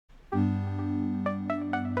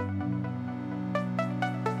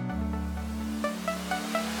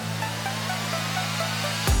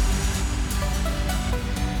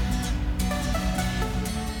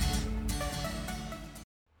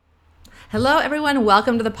Hello, everyone.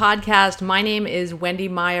 Welcome to the podcast. My name is Wendy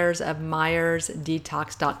Myers of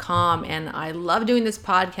MyersDetox.com, and I love doing this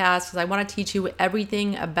podcast because I want to teach you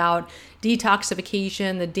everything about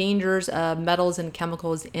detoxification, the dangers of metals and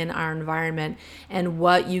chemicals in our environment, and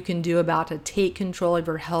what you can do about to take control of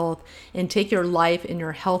your health and take your life and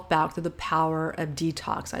your health back through the power of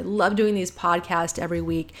detox. I love doing these podcasts every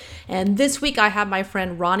week, and this week I have my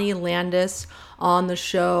friend Ronnie Landis on the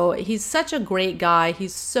show. He's such a great guy.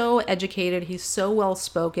 He's so educated. He's so well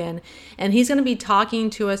spoken. And he's going to be talking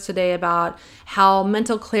to us today about how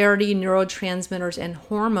mental clarity, neurotransmitters, and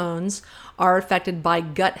hormones are affected by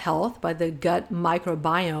gut health, by the gut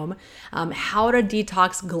microbiome, how to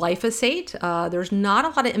detox glyphosate. There's not a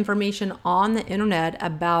lot of information on the internet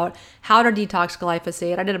about how to detox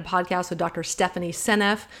glyphosate. I did a podcast with Dr. Stephanie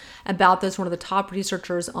Seneff about this, one of the top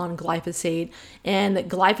researchers on glyphosate. And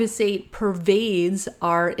glyphosate pervades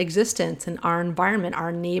our existence and our environment.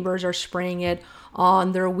 Our neighbors are spraying it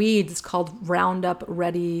on their weeds. It's called Roundup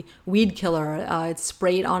Ready Weed Killer. It's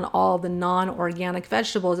sprayed on all the non-organic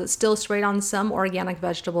vegetables. It's still sprayed on some organic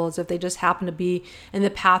vegetables if they just happen to be in the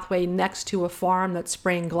pathway next to a farm that's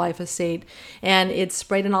spraying glyphosate. And it's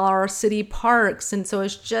sprayed in all our city parks. And so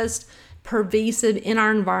it's just pervasive in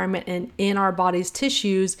our environment and in our body's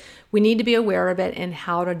tissues. We need to be aware of it and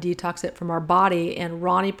how to detox it from our body. And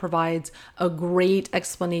Ronnie provides a great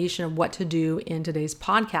explanation of what to do in today's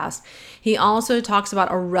podcast. He also talks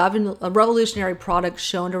about a revolutionary product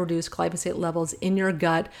shown to reduce glyphosate levels in your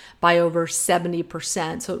gut by over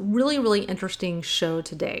 70%. So really, really interesting show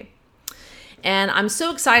today. And I'm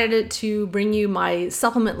so excited to bring you my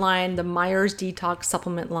supplement line, the Myers Detox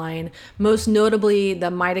supplement line, most notably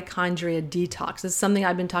the mitochondria detox. This is something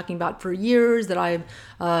I've been talking about for years, that I've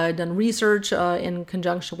done research in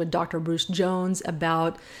conjunction with Dr. Bruce Jones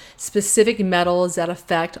about specific metals that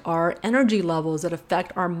affect our energy levels, that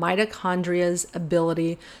affect our mitochondria's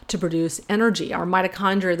ability to produce energy. Our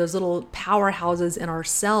mitochondria, those little powerhouses in our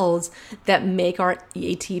cells that make our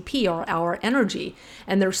ATP, or our energy.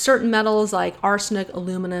 And there's certain metals like arsenic,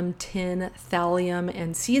 aluminum, tin, thallium,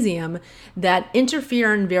 and cesium that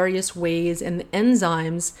interfere in various ways, and the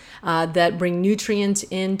enzymes that bring nutrients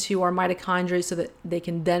into our mitochondria so that they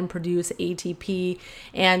can then produce ATP.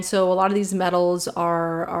 And so a lot of these metals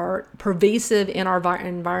are pervasive in our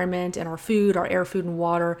environment and our food, our air, food, and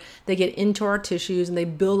water. They get into our tissues and they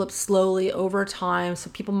build up slowly over time. So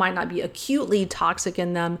people might not be acutely toxic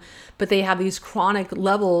in them, but they have these chronic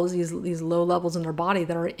levels, these low levels in their body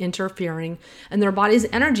that are interfering in their body's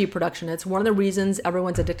energy production. It's one of the reasons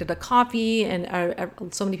everyone's addicted to coffee, and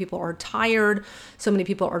so many people are tired. So many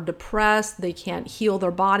people are depressed. They can't heal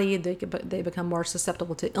their body. They become more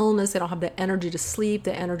susceptible to illness. They don't have the energy to sleep,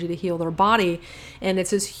 the energy to heal their body. And it's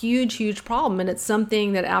this huge, huge problem. And it's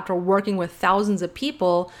something that after working with thousands of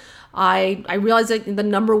people, I realized that the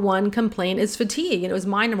number one complaint is fatigue, and it was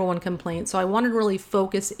my number one complaint. So I wanted to really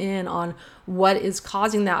focus in on what is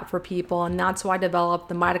causing that for people, and that's why I developed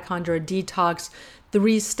the Mitochondria Detox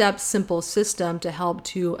 3-step simple system to help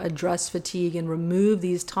to address fatigue and remove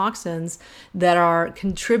these toxins that are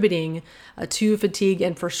contributing to fatigue,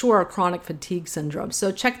 and for sure chronic fatigue syndrome.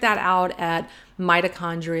 So check that out at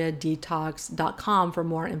mitochondriadetox.com for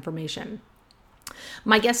more information.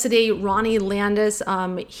 My guest today, Ronnie Landis,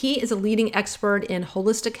 he is a leading expert in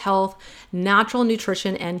holistic health, natural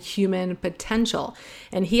nutrition, and human potential.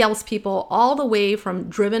 And he helps people all the way from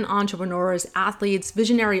driven entrepreneurs, athletes,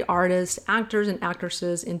 visionary artists, actors and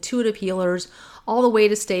actresses, intuitive healers, all the way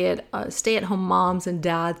to stay-at-home moms and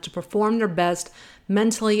dads to perform their best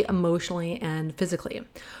mentally, emotionally, and physically.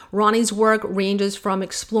 Ronnie's work ranges from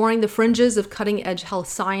exploring the fringes of cutting-edge health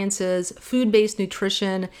sciences, food-based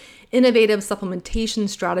nutrition, innovative supplementation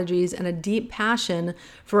strategies, and a deep passion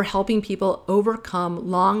for helping people overcome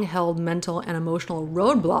long-held mental and emotional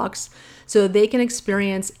roadblocks so they can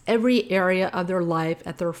experience every area of their life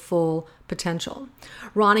at their full potential.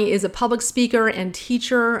 Ronnie is a public speaker and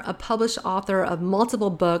teacher, a published author of multiple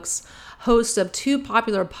books, host of 2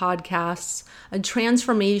 popular podcasts, a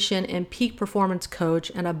transformation and peak performance coach,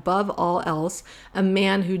 and above all else, a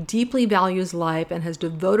man who deeply values life and has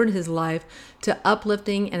devoted his life to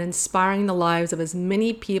uplifting and inspiring the lives of as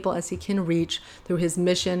many people as he can reach through his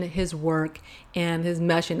mission, his work, and his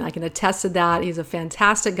mission. I can attest to that. He's a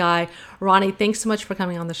fantastic guy. Ronnie, thanks so much for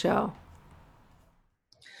coming on the show.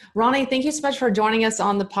 Ronnie, thank you so much for joining us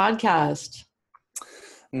on the podcast.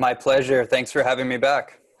 My pleasure. Thanks for having me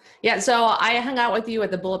back. Yeah, so I hung out with you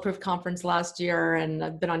at the Bulletproof Conference last year, and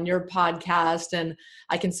I've been on your podcast, and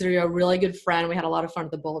I consider you a really good friend. We had a lot of fun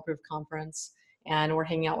at the Bulletproof Conference, and we're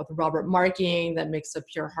hanging out with Robert Marking that makes a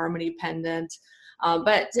Pure Harmony pendant.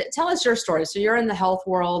 But tell us your story. So you're in the health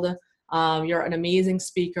world. You're an amazing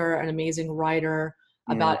speaker, an amazing writer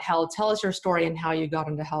about health. Tell us your story and how you got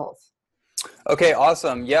into health. Okay,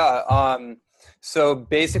 awesome. Yeah. So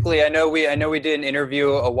basically, I know we did an interview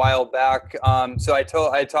a while back. So I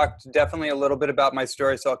talked definitely a little bit about my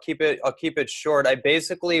story. So I'll keep it short. I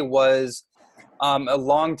basically was a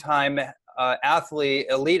long time athlete,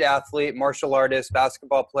 elite athlete, martial artist,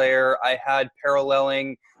 basketball player. I had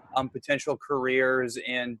paralleling potential careers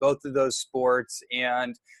in both of those sports,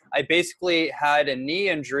 and I basically had a knee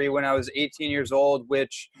injury when I was 18 years old,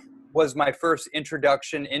 which was my first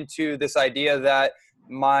introduction into this idea that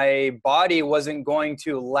my body wasn't going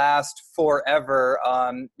to last forever,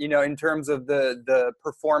 in terms of the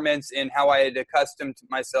performance and how I had accustomed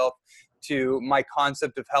myself to my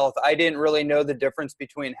concept of health. I didn't really know the difference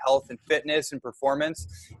between health and fitness and performance.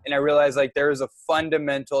 And I realized like there is a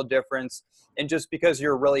fundamental difference. And just because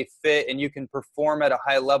you're really fit and you can perform at a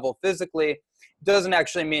high level physically doesn't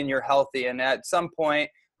actually mean you're healthy. And at some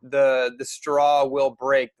point, the straw will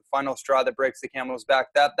break, the final straw that breaks the camel's back.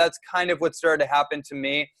 That's kind of what started to happen to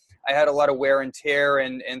me. I had a lot of wear and tear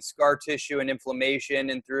and scar tissue and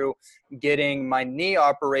inflammation. And through getting my knee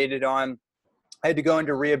operated on, I had to go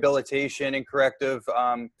into rehabilitation and corrective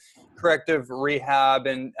rehab.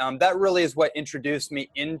 And that really is what introduced me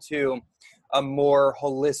into a more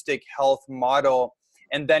holistic health model.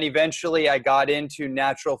 And then eventually I got into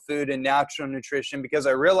natural food and natural nutrition because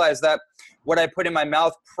I realized that what I put in my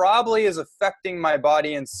mouth probably is affecting my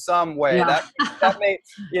body in some way. Yeah. That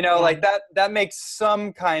makes, that makes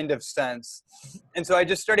some kind of sense. And so I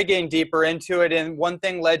just started getting deeper into it. And one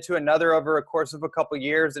thing led to another over a course of a couple of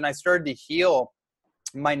years. And I started to heal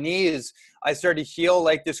my knees. I started to heal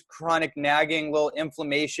like this chronic nagging little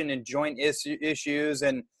inflammation and joint issues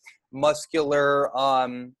and muscular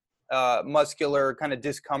kind of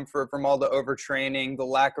discomfort from all the overtraining, the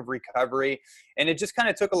lack of recovery. And it just kind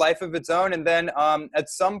of took a life of its own. And then at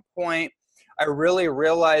some point, I really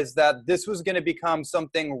realized that this was going to become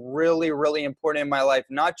something really, really important in my life,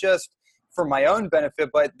 not just for my own benefit,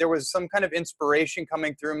 but there was some kind of inspiration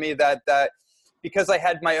coming through me that because I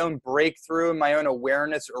had my own breakthrough and my own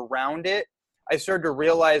awareness around it, I started to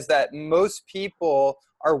realize that most people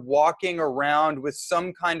are walking around with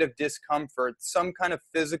some kind of discomfort, some kind of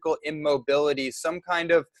physical immobility, some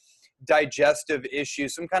kind of digestive issue,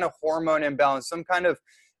 some kind of hormone imbalance, some kind of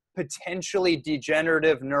potentially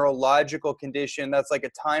degenerative neurological condition that's like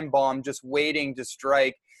a time bomb just waiting to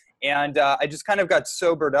strike. And I just kind of got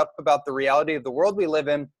sobered up about the reality of the world we live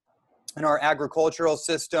in our agricultural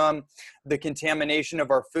system, the contamination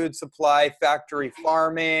of our food supply, factory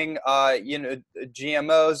farming,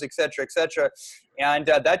 GMOs, et cetera, et cetera. And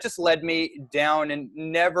that just led me down a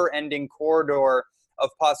never-ending corridor of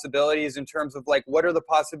possibilities in terms of like, what are the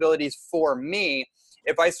possibilities for me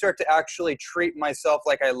if I start to actually treat myself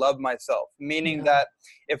like I love myself? Meaning that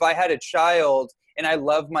if I had a child and I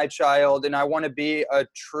love my child and I want to be a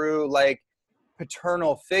true like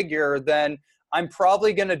paternal figure, then I'm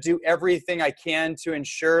probably going to do everything I can to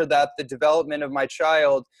ensure that the development of my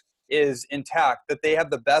child is intact, that they have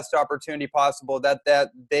the best opportunity possible, that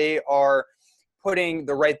they are putting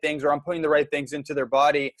the right things, or I'm putting the right things into their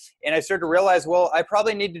body. And I started to realize, well, I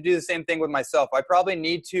probably need to do the same thing with myself. I probably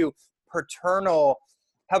need to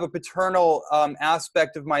have a paternal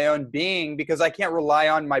aspect of my own being, because I can't rely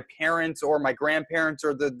on my parents or my grandparents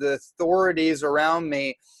or the authorities around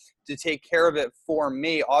me to take care of it for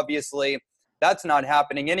me. Obviously, that's not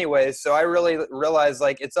happening anyway. So I really realized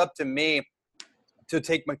like it's up to me to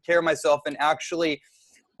take care of myself and actually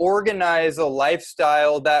organize a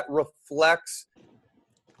lifestyle that reflects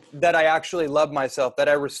that I actually love myself, that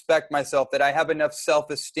I respect myself, that I have enough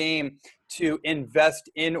self-esteem to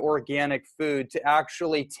invest in organic food, to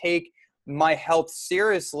actually take my health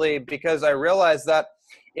seriously, because I realize that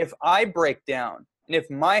if I break down and if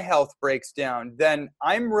my health breaks down, then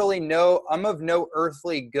I'm of no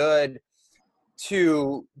earthly good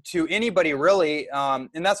to anybody really.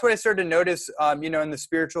 And that's what I started to notice, in the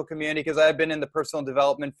spiritual community, because I've been in the personal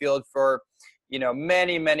development field for,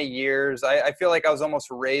 many, many years. I feel like I was almost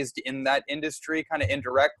raised in that industry kind of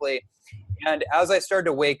indirectly. And as I started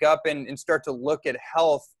to wake up and start to look at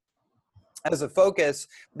health as a focus,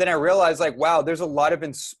 then I realized like, wow, there's a lot of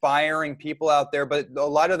inspiring people out there, but a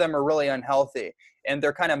lot of them are really unhealthy. And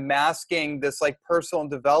they're kind of masking this like personal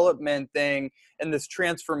development thing and this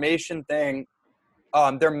transformation thing.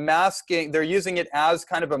 They're using it as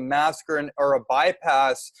kind of a mask or a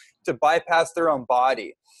bypass to bypass their own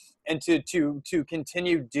body, and to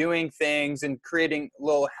continue doing things and creating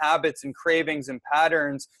little habits and cravings and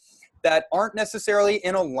patterns that aren't necessarily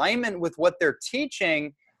in alignment with what they're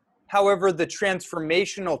teaching. However, the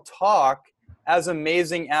transformational talk as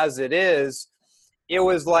amazing as it is, it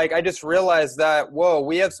was like I just realized that, whoa,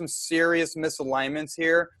 we have some serious misalignments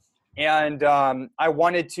here. And I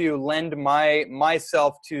wanted to lend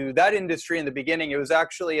myself to that industry in the beginning. It was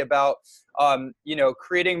actually about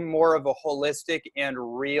creating more of a holistic and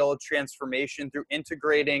real transformation through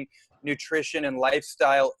integrating nutrition and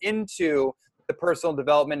lifestyle into the personal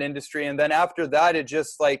development industry. And then after that, it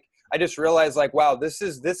just like I just realized like, wow, this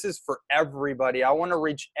is for everybody. I want to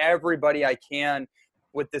reach everybody I can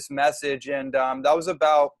with this message. And that was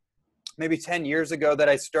about maybe 10 years ago that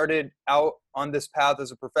I started out on this path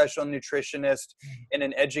as a professional nutritionist and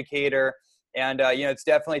an educator. And, it's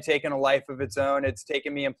definitely taken a life of its own. It's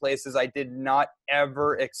taken me in places I did not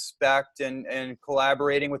ever expect, and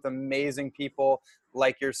collaborating with amazing people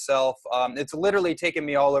like yourself. It's literally taken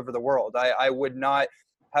me all over the world. I would not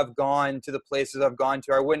have gone to the places I've gone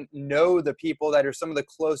to. I wouldn't know the people that are some of the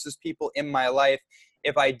closest people in my life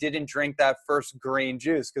if I didn't drink that first green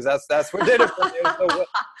juice, because that's what did it for me.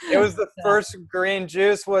 It was the first green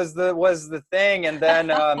juice was the thing, and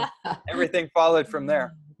then everything followed from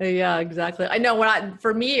there. Yeah, exactly. I know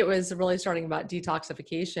for me, it was really starting about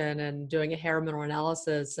detoxification and doing a hair mineral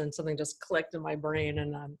analysis, and something just clicked in my brain,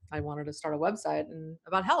 and I wanted to start a website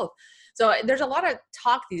about health. So there's a lot of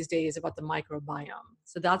talk these days about the microbiome.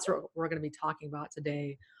 So that's what we're going to be talking about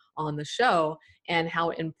today on the show, and how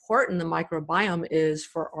important the microbiome is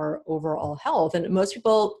for our overall health. And most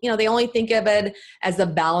people, they only think of it as the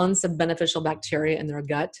balance of beneficial bacteria in their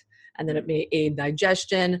gut, and then it may aid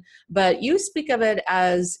digestion. But you speak of it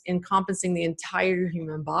as encompassing the entire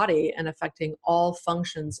human body and affecting all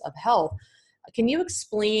functions of health. Can you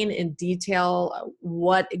explain in detail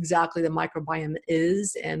what exactly the microbiome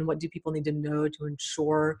is, and what do people need to know to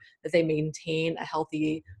ensure that they maintain a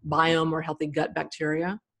healthy biome or healthy gut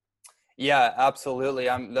bacteria? Yeah, absolutely.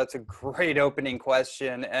 That's a great opening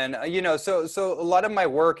question. And, so a lot of my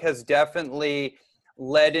work has definitely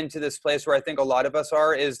led into this place where I think a lot of us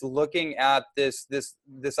are, is looking at this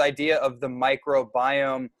idea of the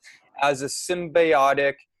microbiome as a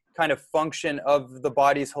symbiotic kind of function of the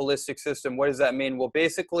body's holistic system. What does that mean? Well,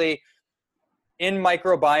 basically, in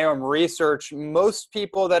microbiome research, most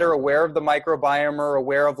people that are aware of the microbiome are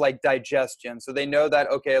aware of like digestion. So they know that,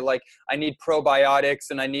 okay, like I need probiotics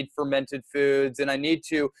and I need fermented foods and I need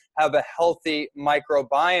to have a healthy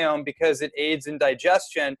microbiome because it aids in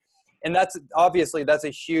digestion. And that's obviously, that's a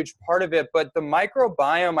huge part of it. But the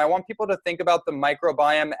microbiome, I want people to think about the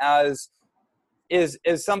microbiome as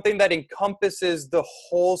is something that encompasses the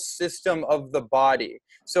whole system of the body.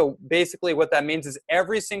 So basically what that means is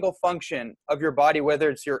every single function of your body, whether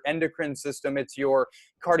it's your endocrine system, it's your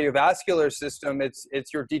cardiovascular system, it's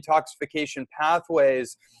your detoxification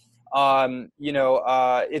pathways,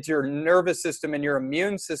 it's your nervous system and your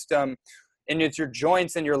immune system, and it's your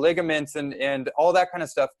joints and your ligaments and all that kind of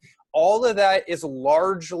stuff. All of that is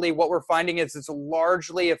largely, what we're finding is it's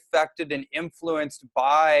largely affected and influenced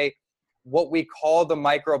by what we call the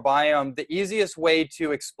microbiome. The easiest way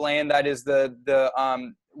to explain that is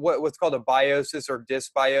what's called a biosis or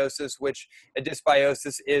dysbiosis, which a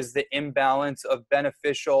dysbiosis is the imbalance of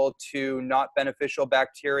beneficial to not beneficial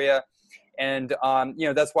bacteria. And,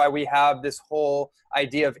 that's why we have this whole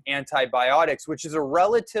idea of antibiotics, which is a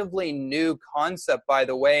relatively new concept, by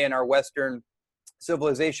the way, in our Western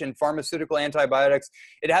civilization. Pharmaceutical antibiotics,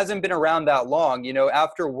 it hasn't been around that long.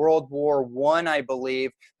 After World War I, I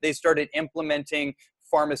believe, they started implementing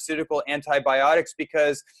pharmaceutical antibiotics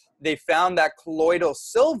because they found that colloidal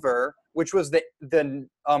silver, which was the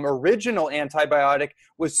original antibiotic,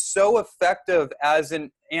 was so effective as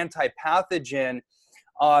an antipathogen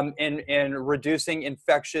in reducing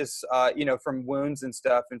infectious, from wounds and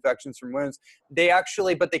stuff, infections from wounds.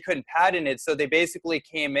 But they couldn't patent it. So they basically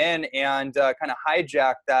came in and kind of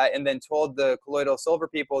hijacked that and then told the colloidal silver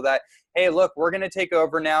people that, hey, look, we're going to take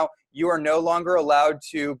over now. You are no longer allowed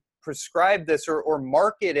to prescribe this or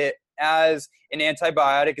market it as an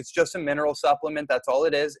antibiotic. It's just a mineral supplement. That's all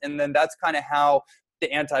it is. And then that's kind of how the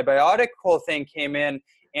antibiotic whole thing came in.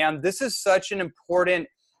 And this is such an important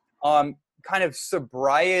kind of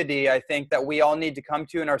sobriety, I think, that we all need to come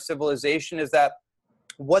to in our civilization, is that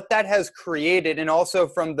what that has created, and also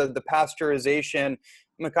from the pasteurization,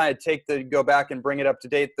 I'm going to kind of go back and bring it up to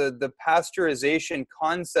date, the pasteurization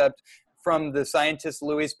concept from the scientist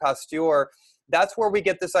Louis Pasteur. That's where we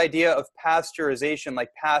get this idea of pasteurization, like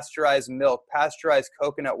pasteurized milk, pasteurized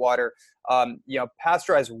coconut water,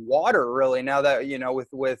 pasteurized water, really, now that,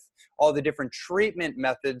 with all the different treatment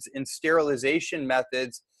methods and sterilization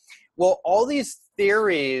methods. Well, all these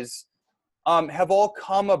theories have all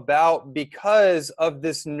come about because of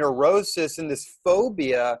this neurosis and this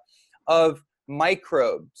phobia of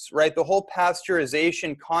microbes, right? The whole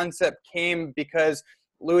pasteurization concept came because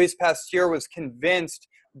Louis Pasteur was convinced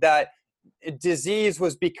that disease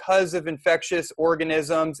was because of infectious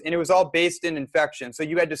organisms, and it was all based in infection. So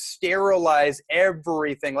you had to sterilize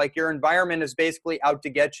everything. Like your environment is basically out to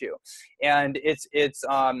get you. And it's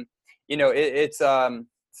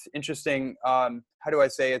interesting. How do I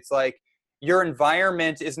say? It's like your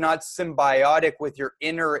environment is not symbiotic with your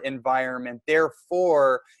inner environment.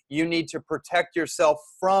 Therefore, you need to protect yourself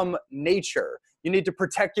from nature. You need to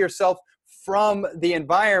protect yourself from the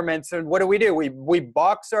environment. And what do? We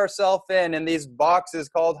box ourselves in these boxes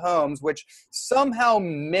called homes, which somehow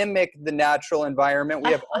mimic the natural environment.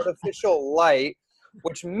 We have artificial light,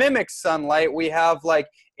 which mimics sunlight. We have like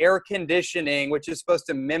air conditioning, which is supposed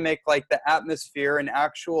to mimic like the atmosphere and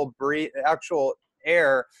actual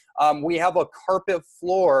air. We have a carpet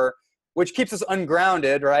floor, which keeps us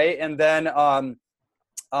ungrounded, right? And then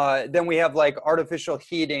we have like artificial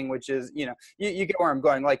heating, which is, you get where I'm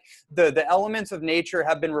going. Like the elements of nature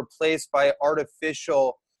have been replaced by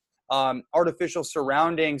artificial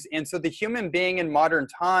surroundings. And so the human being in modern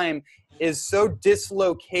time is so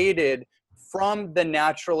dislocated from the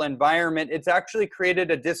natural environment, it's actually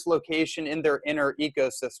created a dislocation in their inner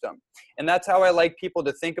ecosystem. And that's how I like people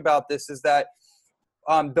to think about this, is that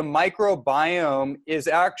the microbiome is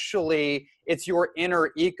actually, it's your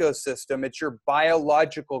inner ecosystem. It's your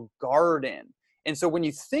biological garden. And so when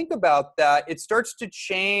you think about that, it starts to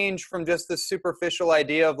change from just the superficial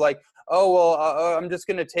idea of like, oh, well, I'm just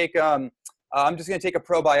going to take a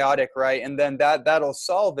probiotic, right? And then that'll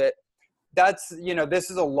solve it. That's,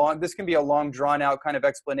 this can be a long drawn out kind of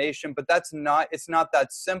explanation, but it's not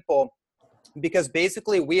that simple. Because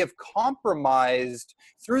basically we have compromised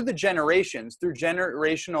through the generations, through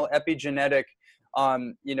generational epigenetic,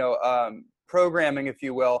 programming, if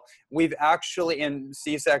you will. We've actually, in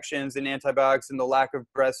C-sections and antibiotics and the lack of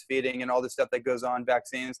breastfeeding and all the stuff that goes on,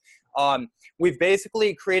 vaccines, we've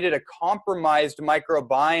basically created a compromised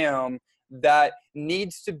microbiome that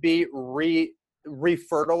needs to be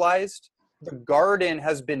refertilized. The garden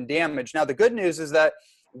has been damaged. Now, the good news is that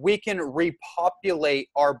we can repopulate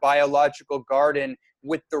our biological garden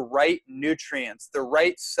with the right nutrients, the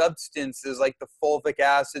right substances like the fulvic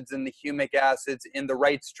acids and the humic acids, in the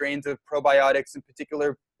right strains of probiotics, in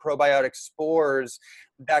particular probiotic spores,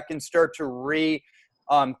 that can start to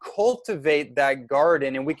cultivate that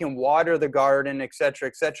garden, and we can water the garden, et cetera,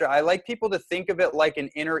 et cetera. I like people to think of it like an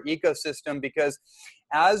inner ecosystem, because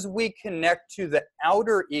as we connect to the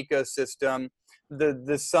outer ecosystem,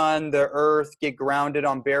 the sun, the earth, get grounded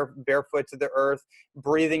on barefoot to the earth,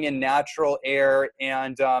 breathing in natural air,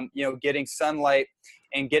 and getting sunlight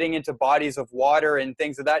and getting into bodies of water and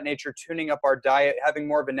things of that nature, tuning up our diet, having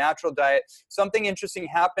more of a natural diet. Something interesting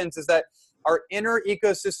happens is that our inner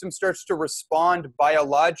ecosystem starts to respond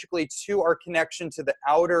biologically to our connection to the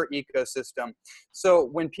outer ecosystem. So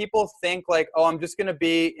when people think like, oh, I'm just going to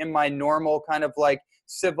be in my normal kind of like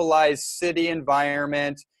civilized city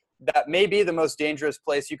environment, that may be the most dangerous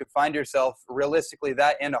place you could find yourself, realistically,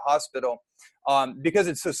 that and a hospital, because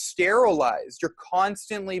it's so sterilized.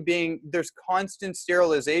 There's constant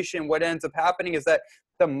sterilization. What ends up happening is that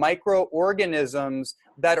the microorganisms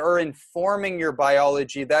that are informing your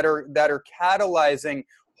biology, that are catalyzing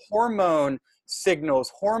hormone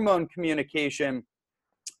signals, hormone communication,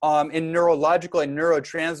 in neurological and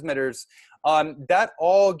neurotransmitters, that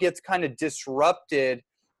all gets kind of disrupted.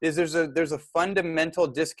 There's a fundamental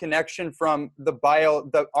disconnection from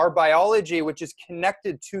our biology, which is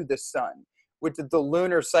connected to the sun, with the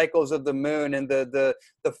lunar cycles of the moon and the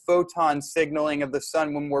photon signaling of the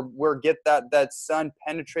sun when we're get that sun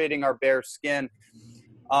penetrating our bare skin,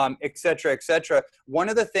 et cetera, et cetera. One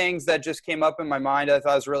of the things that just came up in my mind I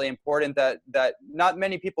thought was really important that not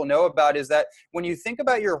many people know about is that when you think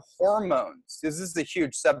about your hormones, this is a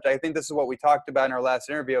huge subject. I think this is what we talked about in our last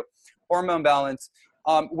interview, hormone balance.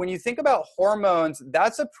 When you think about hormones,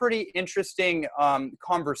 that's a pretty interesting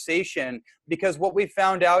conversation, because what we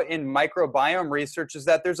found out in microbiome research is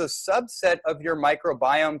that there's a subset of your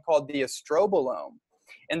microbiome called the estrobolome.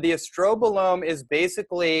 And the estrobolome is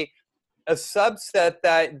basically a subset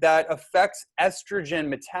that affects estrogen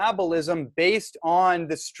metabolism based on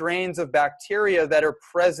the strains of bacteria that are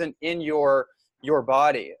present in your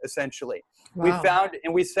body, essentially. Wow.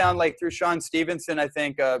 We found like through Sean Stevenson, I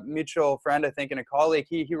think a mutual friend, I think, and a colleague,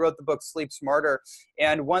 he wrote the book Sleep Smarter.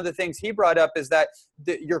 And one of the things he brought up is that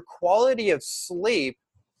your quality of sleep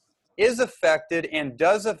is affected and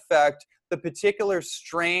does affect the particular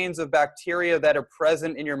strains of bacteria that are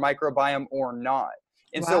present in your microbiome or not.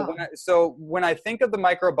 And wow. So when I think of the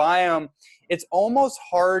microbiome, it's almost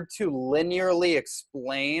hard to linearly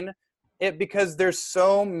explain because there's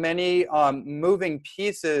so many moving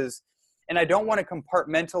pieces, and I don't want to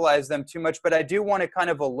compartmentalize them too much, but I do want to kind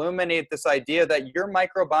of illuminate this idea that your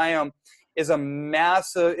microbiome is a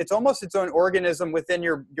massive, it's almost its own organism within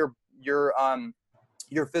your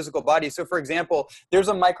physical body. So for example, there's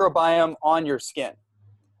a microbiome on your skin,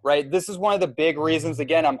 right? This is one of the big reasons,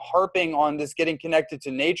 again, I'm harping on this getting connected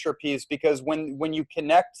to nature piece, because when you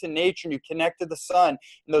connect to nature and you connect to the sun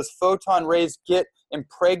and those photon rays get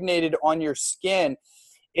impregnated on your skin,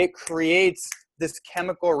 it creates this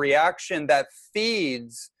chemical reaction that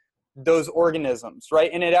feeds those organisms, right?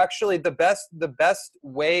 And it actually, the best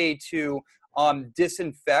way to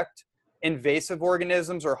disinfect invasive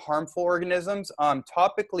organisms or harmful organisms,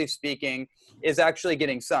 topically speaking, is actually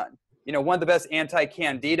getting sun. You know, one of the best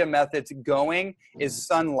anti-candida methods going is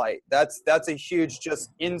sunlight. That's a huge just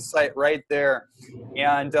insight right there.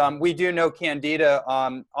 And we do know candida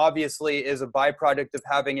obviously is a byproduct of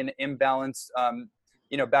having an imbalanced,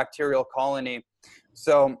 bacterial colony.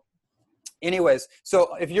 So anyways,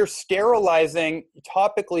 so if you're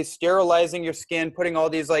topically sterilizing your skin, putting all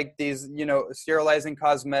these sterilizing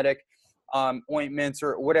cosmetic ointments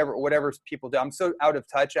or whatever people do. I'm so out of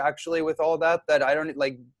touch actually with all that I don't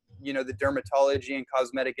the dermatology and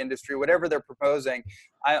cosmetic industry, whatever they're proposing.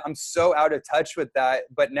 I'm so out of touch with that.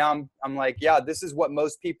 But now I'm like, yeah, this is what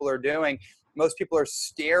most people are doing. Most people are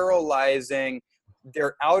sterilizing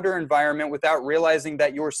their outer environment without realizing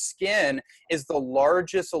that your skin is the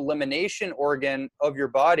largest elimination organ of your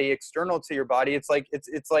body, external to your body.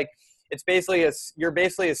 You're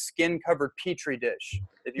basically a skin covered petri dish,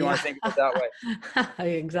 if you want to think of it that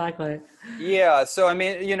way. Exactly. Yeah. So, I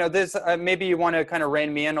mean, this, maybe you want to kind of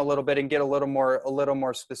rein me in a little bit and get a little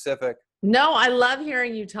more specific. No, I love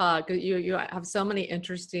hearing you talk. You have so many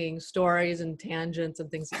interesting stories and tangents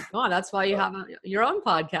and things that go on. That's why you have your own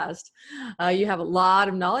podcast. You have a lot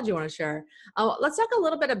of knowledge you want to share. Let's talk a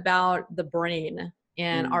little bit about the brain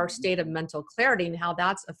and our state of mental clarity and how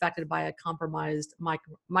that's affected by a compromised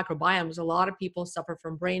microbiome. There's a lot of people suffer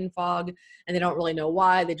from brain fog and they don't really know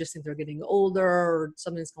why. They just think they're getting older or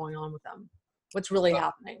something's going on with them. What's really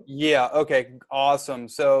happening? Yeah. Okay. Awesome.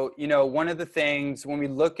 So, one of the things when we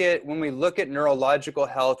look at neurological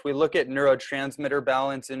health, we look at neurotransmitter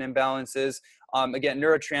balance and imbalances. Again,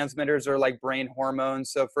 neurotransmitters are like brain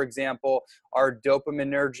hormones. So, for example, our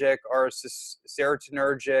dopaminergic, our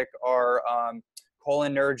serotonergic, our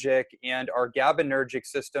cholinergic, and our GABAergic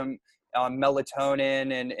system,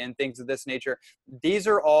 melatonin and things of this nature. These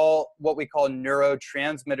are all what we call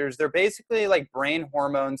neurotransmitters. They're basically like brain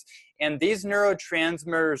hormones, and these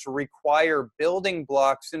neurotransmitters require building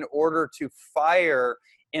blocks in order to fire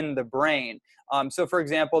in the brain. So for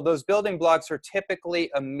example, those building blocks are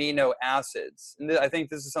typically amino acids. And I think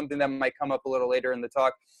this is something that might come up a little later in the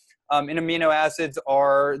talk. And amino acids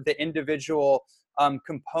are the individual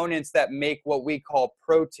components that make what we call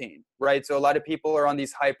protein, right? So a lot of people are on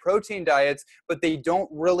these high protein diets, but they don't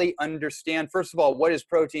really understand, first of all, what is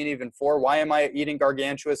protein even for? Why am I eating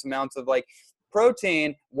gargantuous amounts of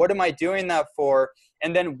protein? What am I doing that for?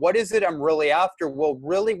 And then what is it I'm really after? Well,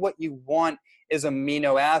 really what you want is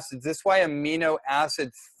amino acids. This is why amino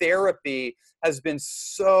acid therapy has been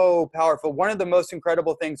so powerful. One of the most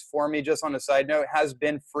incredible things for me, just on a side note, has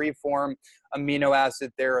been free-form amino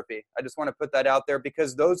acid therapy. I just want to put that out there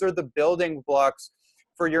because those are the building blocks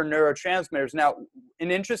for your neurotransmitters. Now,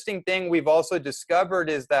 an interesting thing we've also discovered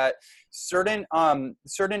is that certain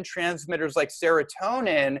transmitters like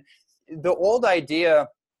serotonin, the old idea,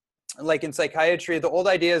 like in psychiatry, the old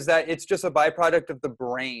idea is that it's just a byproduct of the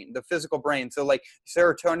brain, the physical brain. So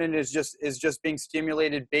serotonin is just being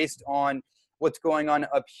stimulated based on what's going on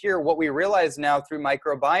up here. What we realize now through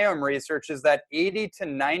microbiome research is that 80 to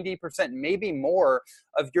 90%, maybe more,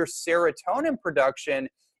 of your serotonin production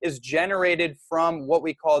is generated from what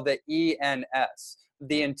we call the ENS,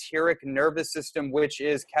 the enteric nervous system, which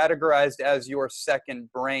is categorized as your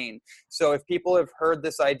second brain. So if people have heard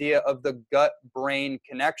this idea of the gut-brain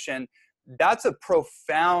connection, that's a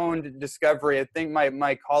profound discovery. I think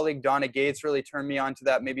my colleague Donna Gates really turned me on to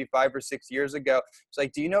that maybe 5 or 6 years ago. It's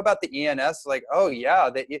like, do you know about the ENS? Like, oh yeah,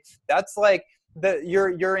 that's like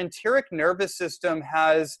your enteric nervous system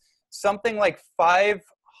has something like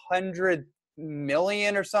 500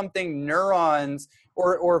 million or something neurons,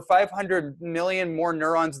 or 500 million more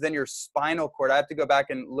neurons than your spinal cord. I have to go back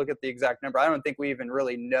and look at the exact number. I don't think we even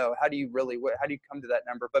really know. How do you come to that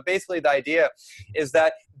number? But basically the idea is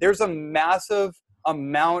that there's a massive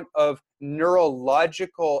amount of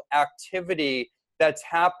neurological activity that's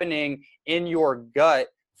happening in your gut,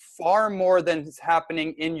 far more than is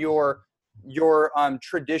happening in your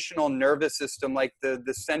traditional nervous system, like the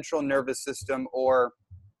central nervous system or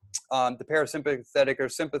the parasympathetic or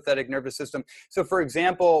sympathetic nervous system. So for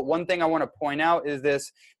example, one thing I want to point out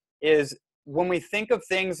is when we think of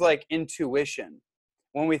things like intuition,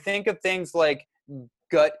 when we think of things like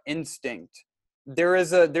gut instinct,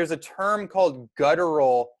 there's a term called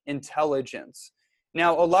guttural intelligence.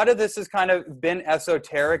 Now, a lot of this has kind of been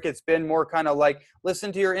esoteric. It's been more kind of like,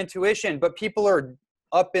 listen to your intuition, but people are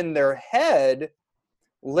up in their head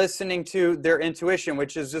listening to their intuition,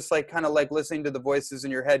 which is just like kind of like listening to the voices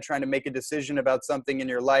in your head, trying to make a decision about something in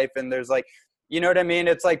your life. And there's like, you know what I mean?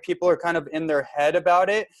 It's like people are kind of in their head about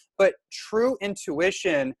it, but true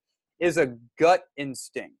intuition is a gut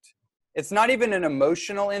instinct. It's not even an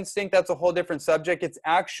emotional instinct. That's a whole different subject. It's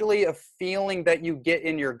actually a feeling that you get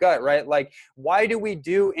in your gut, right? Like, why do we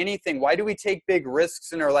do anything? Why do we take big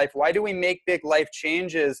risks in our life? Why do we make big life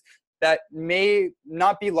changes that may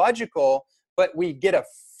not be logical, but we get a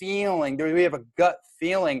feeling? We have a gut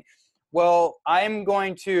feeling. Well, I'm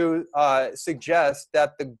going to suggest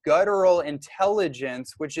that the guttural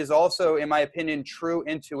intelligence, which is also, in my opinion, true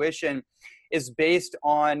intuition, is based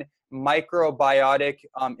on microbiotic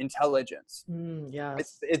intelligence.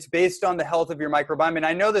 Yes. It's based on the health of your microbiome. And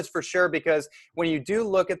I know this for sure because when you do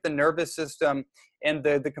look at the nervous system and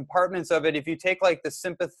the compartments of it, if you take like the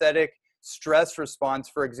sympathetic stress response,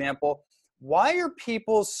 for example, why are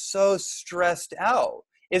people so stressed out?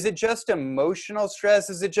 Is it just emotional stress?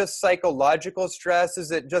 Is it just psychological stress?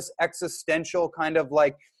 Is it just existential kind of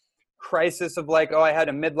like crisis of like, oh, I had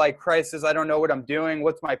a midlife crisis. I don't know what I'm doing.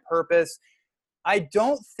 What's my purpose? I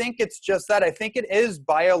don't think it's just that. I think it is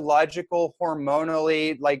biological,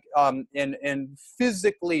 hormonally, like, and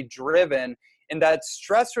physically driven. And that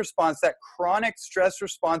stress response, that chronic stress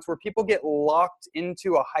response where people get locked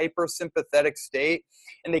into a hypersympathetic state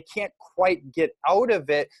and they can't quite get out of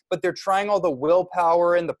it, but they're trying all the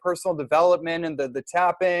willpower and the personal development and the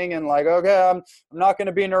tapping and like, okay, I'm not going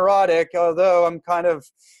to be neurotic, although I'm kind of,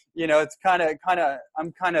 you know, it's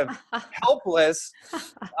I'm kind of helpless.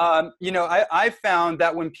 I found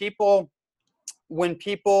that when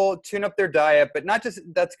people tune up their diet, but not just,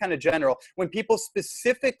 that's kind of general, when people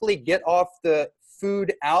specifically get off the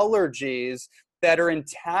food allergies that are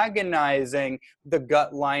antagonizing the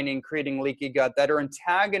gut lining, creating leaky gut, that are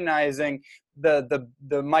antagonizing the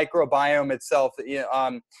microbiome itself,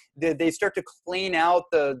 they start to clean out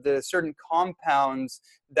the certain compounds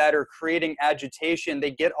that are creating agitation.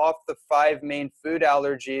 They get off the 5 main food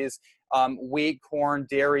allergies, wheat, corn,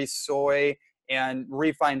 dairy, soy, and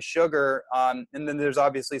refined sugar. And then there's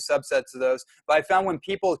obviously subsets of those. But I found when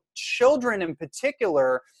people, children in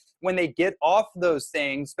particular, when they get off those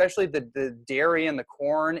things, especially the dairy and the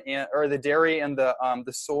corn, or the dairy and the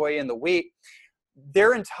soy and the wheat,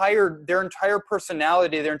 their entire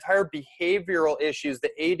personality, their entire behavioral issues,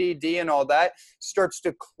 the ADD and all that starts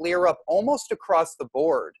to clear up almost across the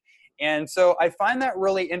board. And so I find that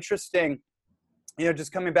really interesting,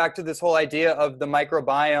 just coming back to this whole idea of the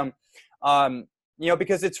microbiome,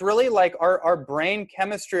 because it's really like our brain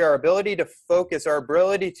chemistry, our ability to focus, our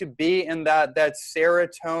ability to be in that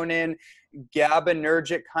serotonin,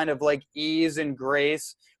 GABAergic kind of like ease and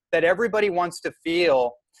grace that everybody wants to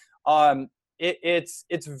feel.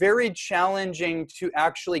 It's very challenging to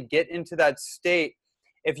actually get into that state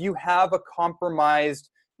if you have a compromised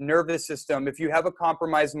nervous system, if you have a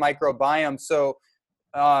compromised microbiome. So,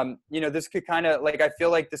 this could kind of like, I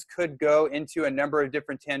feel like this could go into a number of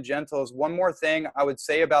different tangentials. One more thing I would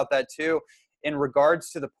say about that too, in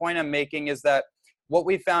regards to the point I'm making, is that what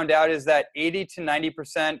we found out is that 80 to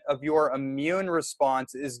 90% of your immune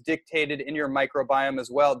response is dictated in your microbiome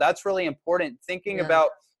as well. That's really important. Thinking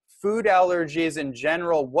about food allergies in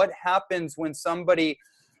general, what happens when somebody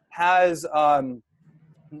has,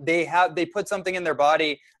 they put something in their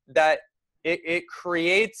body that it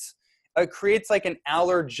creates like an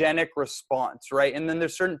allergenic response, right? And then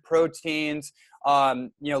there's certain proteins,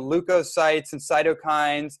 leukocytes and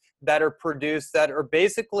cytokines that are produced that are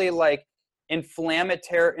basically like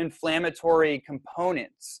inflammatory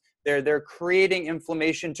components. They're creating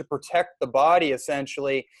inflammation to protect the body,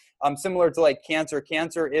 essentially. Similar to like cancer.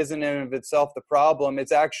 Cancer isn't in and of itself the problem.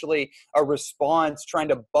 It's actually a response trying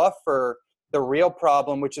to buffer the real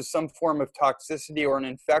problem, which is some form of toxicity or an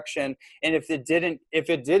infection. And if it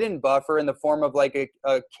didn't buffer in the form of like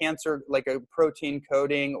a cancer, like a protein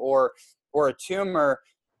coating or a tumor,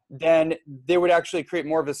 then they would actually create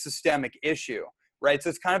more of a systemic issue, right? So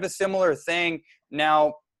it's kind of a similar thing.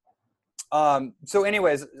 Now, so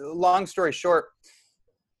anyways, long story short,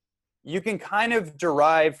 you can kind of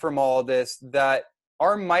derive from all this that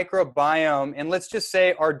our microbiome, and let's just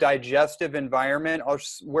say our digestive environment,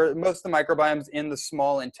 where most of the microbiome's in the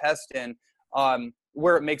small intestine,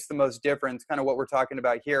 where it makes the most difference, kind of what we're talking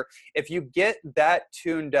about here. If you get that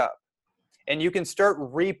tuned up and you can start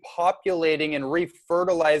repopulating and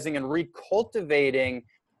refertilizing and recultivating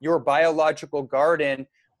your biological garden,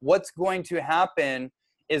 what's going to happen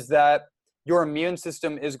is that your immune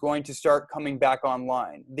system is going to start coming back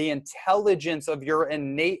online. The intelligence of your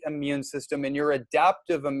innate immune system and your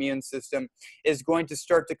adaptive immune system is going to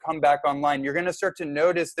start to come back online. You're going to start to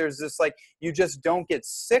notice there's this, like, you just don't get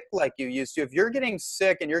sick like you used to. If you're getting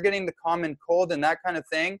sick and you're getting the common cold and that kind of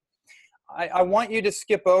thing, I want you to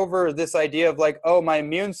skip over this idea of like, oh, my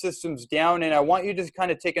immune system's down. And I want you to kind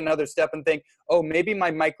of take another step and think, oh, maybe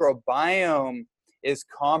my microbiome is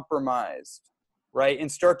compromised, right? And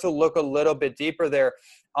start to look a little bit deeper there.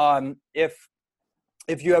 If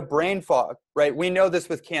you have brain fog, right? We know this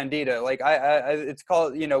with Candida. Like it's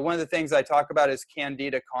called, you know, one of the things I talk about is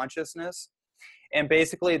Candida consciousness. And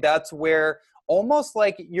basically that's where almost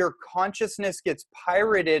like your consciousness gets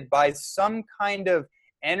pirated by some kind of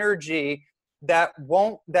energy that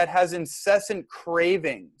has incessant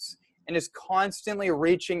cravings and is constantly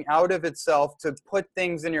reaching out of itself to put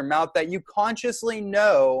things in your mouth that you consciously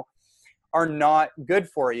know are not good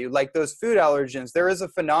for you, like those food allergens. There is a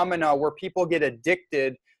phenomena where people get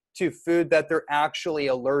addicted to food that they're actually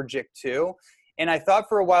allergic to. And I thought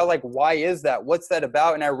for a while, like, why is that? What's that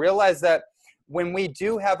about? And I realized that when we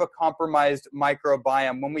do have a compromised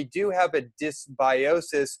microbiome, when we do have a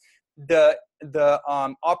dysbiosis, the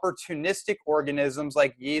opportunistic organisms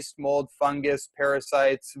like yeast, mold, fungus,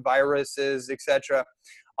 parasites, viruses, etc.,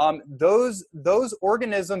 those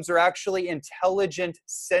organisms are actually intelligent,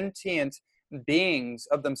 sentient beings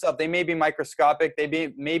of themselves. They may be microscopic,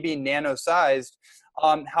 may be nano-sized.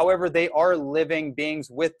 However, they are living beings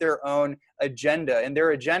with their own agenda. And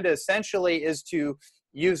their agenda essentially is to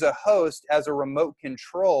use a host as a remote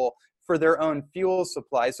control for their own fuel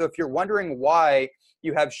supply. So if you're wondering why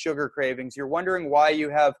you have sugar cravings, you're wondering why you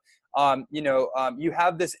have you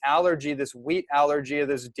have this allergy, this wheat allergy or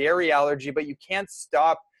this dairy allergy, but you can't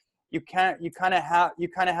stop. You kind of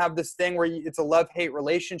have this thing where it's a love-hate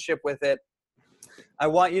relationship with it. I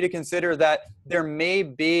want you to consider that there may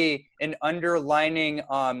be an underlining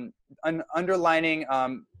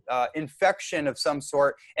infection of some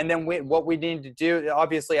sort. And then what we need to do,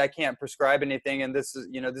 obviously I can't prescribe anything, and this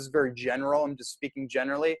is very general. I'm just speaking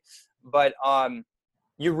generally, but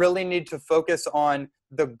you really need to focus on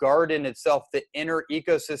the garden itself, the inner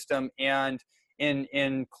ecosystem. And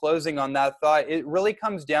in closing on that thought, it really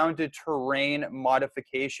comes down to terrain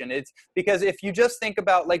modification. It's because if you just think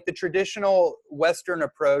about like the traditional Western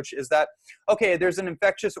approach is that, okay, there's an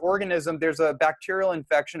infectious organism, there's a bacterial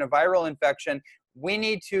infection, a viral infection. We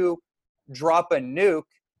need to drop a nuke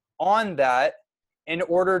on that in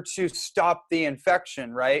order to stop the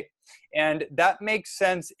infection, right? And that makes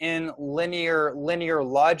sense in linear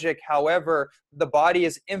logic. However, the body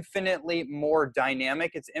is infinitely more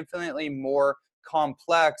dynamic. It's infinitely more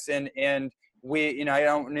complex. And we, I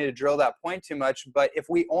don't need to drill that point too much, but if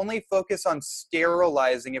we only focus on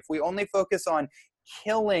sterilizing, if we only focus on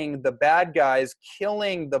killing the bad guys,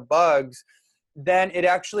 killing the bugs, then it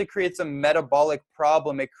actually creates a metabolic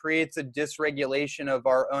problem. It creates a dysregulation of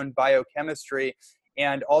our own biochemistry,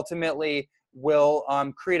 and ultimately will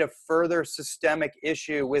create a further systemic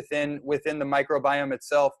issue within the microbiome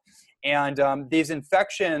itself. And these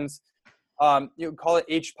infections, you call it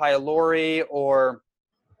H. pylori or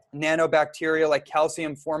nanobacteria like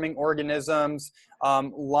calcium forming organisms,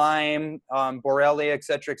 Lyme, Borrelia, et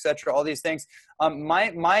cetera, all these things.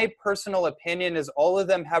 My personal opinion is all of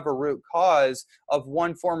them have a root cause of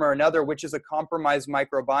one form or another, which is a compromised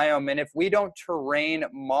microbiome. And if we don't terrain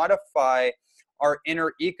modify our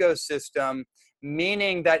inner ecosystem,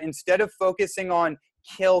 meaning that instead of focusing on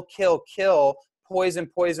kill, poison,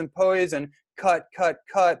 cut,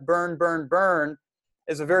 burn,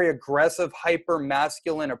 is a very aggressive, hyper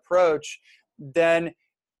masculine approach, then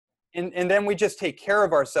then we just take care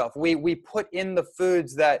of ourselves. We put in the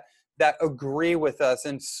foods that agree with us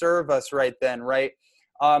and serve us right then, right?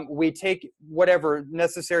 We take whatever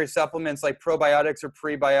necessary supplements like probiotics or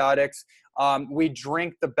prebiotics. We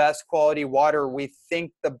drink the best quality water. We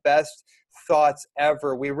think the best thoughts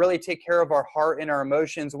ever. We really take care of our heart and our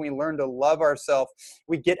emotions. We learn to love ourselves.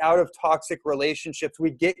 We get out of toxic relationships.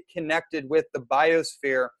 We get connected with the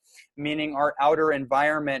biosphere, meaning our outer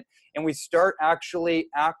environment. And we start actually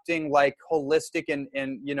acting like holistic and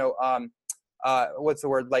what's the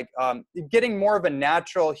word? Like getting more of a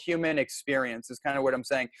natural human experience is kind of what I'm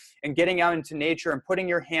saying. And getting out into nature and putting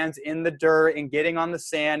your hands in the dirt and getting on the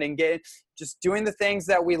sand and just doing the things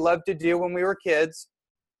that we loved to do when we were kids.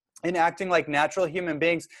 and acting like natural human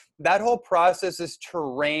beings. That whole process is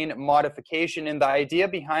terrain modification. And the idea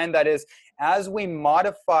behind that is, as we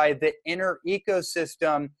modify the inner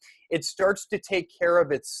ecosystem, it starts to take care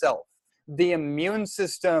of itself. The immune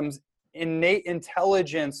system's innate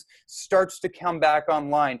intelligence starts to come back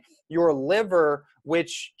online. Your liver,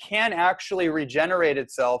 which can actually regenerate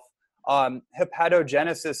itself,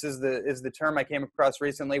 hepatogenesis is the term I came across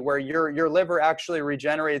recently, where your liver actually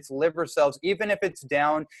regenerates liver cells. Even if it's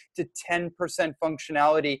down to 10%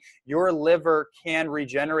 functionality, your liver can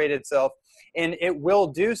regenerate itself, and it will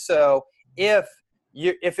do so if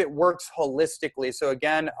it works holistically. So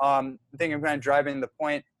again, I think I'm kind of driving the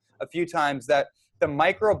point a few times that the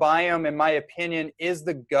microbiome, in my opinion, is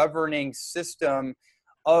the governing system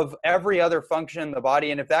of every other function in the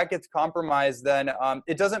body. And if that gets compromised, then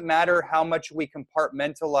it doesn't matter how much we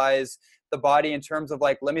compartmentalize the body in terms of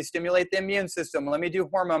like, let me stimulate the immune system, let me do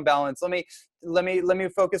hormone balance, let me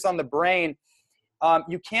focus on the brain.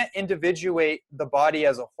 You can't individuate the body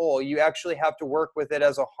as a whole. You actually have to work with it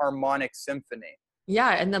as a harmonic symphony.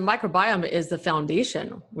 Yeah, and the microbiome is the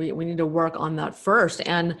foundation. We need to work on that first.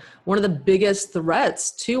 And one of the biggest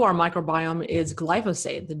threats to our microbiome is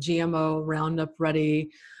glyphosate, the GMO Roundup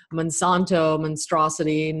Ready Monsanto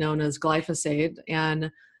monstrosity known as glyphosate.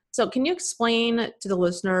 And so can you explain to the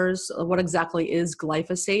listeners what exactly is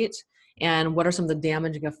glyphosate and what are some of the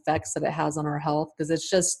damaging effects that it has on our health? Because it's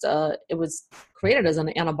just, it was created as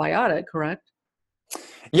an antibiotic, correct?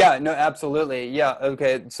 Yeah, no, absolutely. Yeah.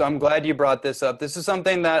 Okay. So I'm glad you brought this up. This is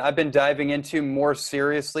something that I've been diving into more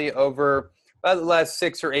seriously over about the last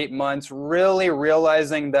 6 or 8 months, really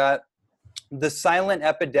realizing that the silent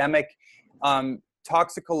epidemic,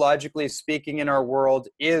 toxicologically speaking, in our world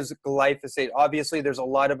is glyphosate. Obviously, there's a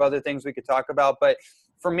lot of other things we could talk about, but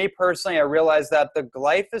for me personally, I realized that the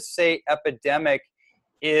glyphosate epidemic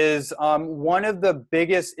is one of the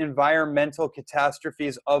biggest environmental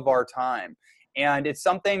catastrophes of our time. And it's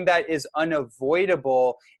something that is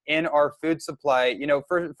unavoidable in our food supply. You know,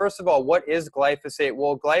 first of all, what is glyphosate?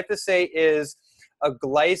 Well, glyphosate is a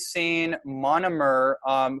glycine monomer,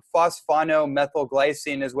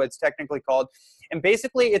 phosphonomethylglycine is what it's technically called. And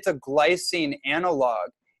basically, it's a glycine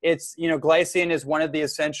analog. It's, you know, glycine is one of the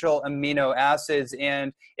essential amino acids.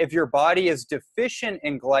 And if your body is deficient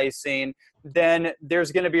in glycine, then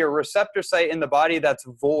there's going to be a receptor site in the body that's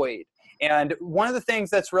void. And one of the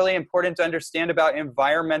things that's really important to understand about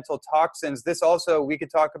environmental toxins, this also, we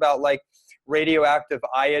could talk about like radioactive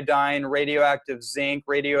iodine, radioactive zinc,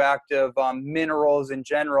 radioactive minerals in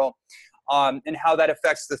general, and how that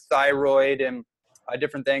affects the thyroid and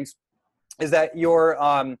different things, is that your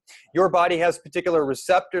body has particular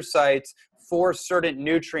receptor sites for certain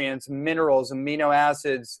nutrients, minerals, amino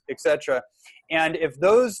acids, etc. And if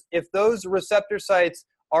those receptor sites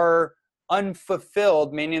are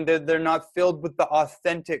unfulfilled, meaning that they're not filled with the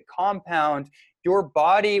authentic compound, your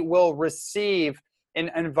body will receive an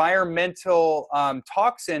environmental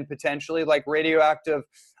toxin, potentially like radioactive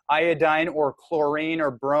iodine or chlorine or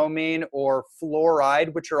bromine or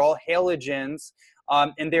fluoride, which are all halogens,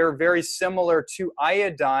 and they're very similar to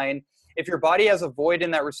iodine. If your body has a void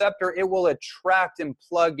in that receptor, it will attract and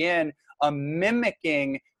plug in a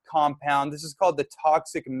mimicking compound. This is called the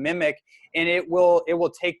toxic mimic, and it will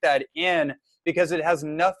take that in because it has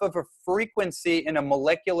enough of a frequency in a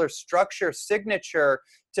molecular structure signature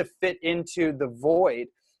to fit into the void.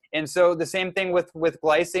 And so the same thing with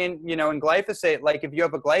glycine, you know, and glyphosate. Like if you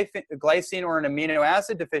have a glycine or an amino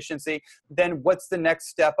acid deficiency, then what's the next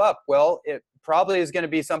step up? Well, it probably is going to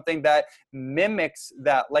be something that mimics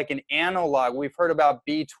that, like an analog. We've heard about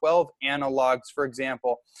B12 analogs, for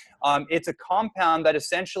example. It's a compound that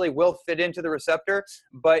essentially will fit into the receptor,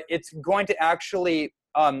 but it's going to actually,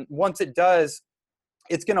 once it does,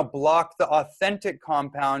 it's going to block the authentic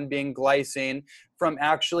compound, being glycine, from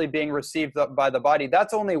actually being received by the body.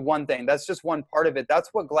 That's only one thing. That's just one part of it. That's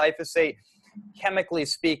what glyphosate, chemically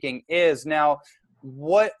speaking, is. Now,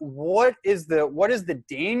 what is the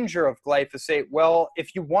danger of glyphosate? Well,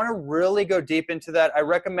 if you want to really go deep into that, I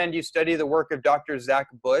recommend you study the work of Dr. Zach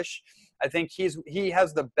Bush. I think he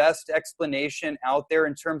has the best explanation out there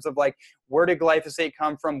in terms of like, where did glyphosate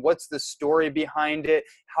come from? What's the story behind it?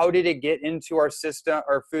 How did it get into our system,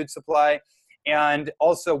 our food supply? And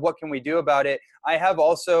also, what can we do about it? I have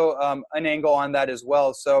also an angle on that as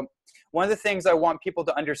well. So one of the things I want people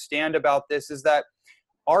to understand about this is that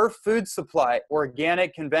our food supply,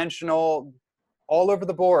 organic, conventional, all over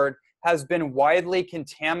the board, has been widely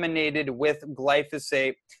contaminated with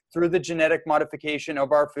glyphosate through the genetic modification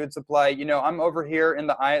of our food supply. You know, I'm over here in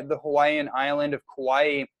the Hawaiian island of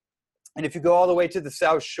Kauai, And if you go all the way to the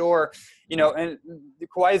South Shore, you know, and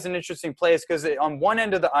Kauai is an interesting place because on one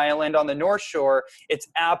end of the island, on the North Shore, it's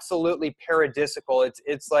absolutely paradisical.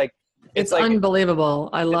 It's unbelievable.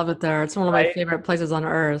 I love it there. It's one of my right? favorite places on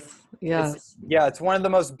earth. Yes. It's one of the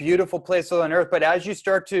most beautiful places on earth. But as you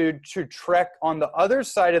start to trek on the other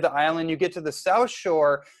side of the island, you get to the South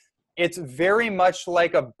Shore. It's very much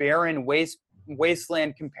like a barren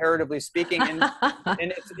wasteland, comparatively speaking,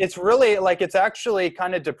 and it's really like, it's actually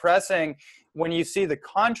kind of depressing when you see the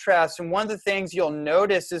contrast. And one of the things you'll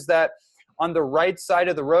notice is that on the right side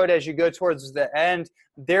of the road, as you go towards the end,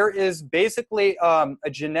 there is basically a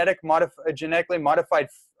genetically modified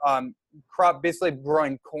crop, basically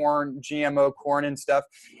growing corn, GMO corn and stuff.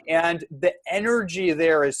 And the energy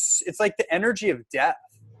there it's like the energy of death.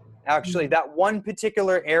 Actually, that one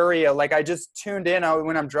particular area, like I just tuned in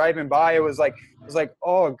when I'm driving by, it was like,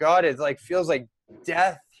 oh God, it like feels like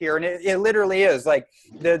death here. And it literally is like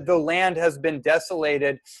the land has been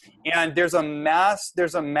desolated, and there's a mass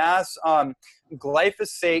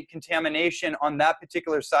glyphosate contamination on that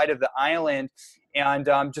particular side of the island, and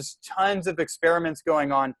just tons of experiments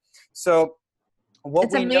going on. So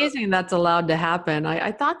it's amazing that's allowed to happen.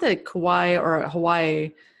 I thought that Kauai or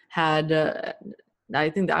Hawaii had, I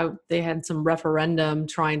think that they had some referendum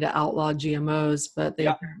trying to outlaw GMOs, but they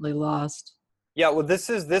apparently lost. Yeah, well, this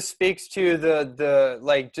speaks to the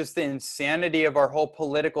like just the insanity of our whole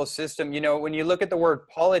political system. You know, when you look at the word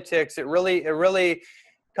politics, it really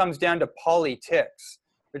comes down to politics,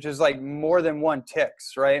 which is like more than one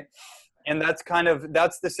ticks, right? And that's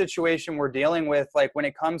the situation we're dealing with. Like when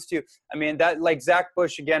it comes to, I mean, that like Zach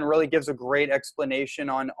Bush again really gives a great explanation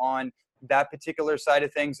on that particular side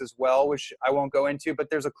of things as well, which I won't go into,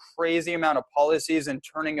 but there's a crazy amount of policies and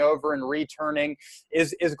turning over and returning.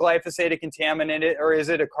 Is glyphosate a contaminant, or is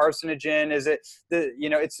it a carcinogen? Is it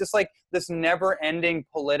it's just like this never ending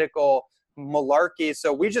political malarkey.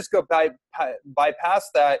 So we just go bypass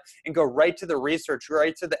that and go right to the research,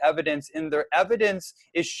 right to the evidence. And the evidence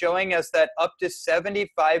is showing us that up to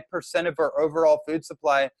 75% of our overall food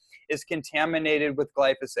supply is contaminated with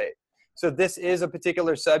glyphosate. So this is a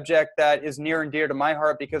particular subject that is near and dear to my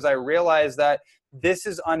heart, because I realize that this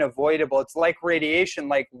is unavoidable. It's like radiation.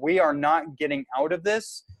 Like we are not getting out of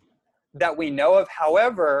this that we know of.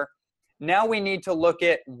 However, now we need to look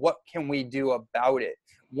at what can we do about it.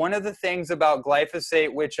 One of the things about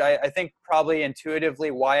glyphosate, which I think probably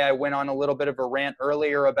intuitively why I went on a little bit of a rant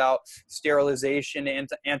earlier about sterilization and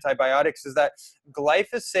antibiotics, is that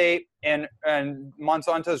glyphosate and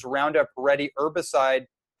Monsanto's Roundup Ready herbicide,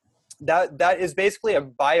 that is basically a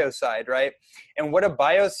biocide, right? And what a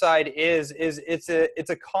biocide is it's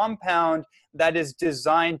a compound that is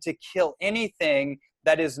designed to kill anything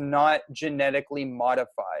that is not genetically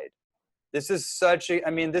modified. This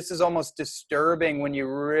is almost disturbing when you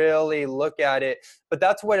really look at it, but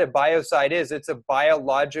that's what a biocide is. It's a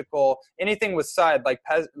biological, anything with side, like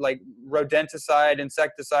rodenticide,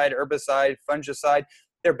 insecticide, herbicide, fungicide,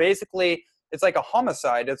 they're basically, it's like a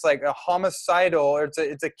homicide. It's like a homicidal, or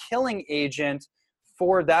it's a killing agent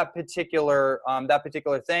for that particular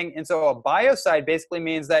thing. And so a biocide basically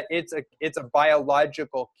means that it's a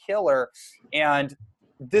biological killer. And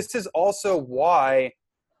this is also why,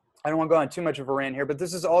 I don't want to go on too much of a rant here, but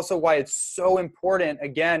this is also why it's so important,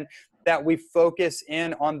 again, that we focus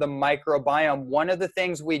in on the microbiome. One of the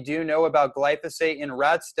things we do know about glyphosate in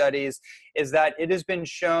rat studies is that it has been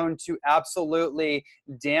shown to absolutely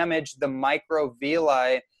damage the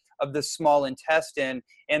microvilli of the small intestine.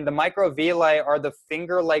 And the microvilli are the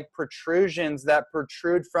finger-like protrusions that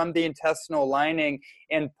protrude from the intestinal lining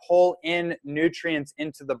and pull in nutrients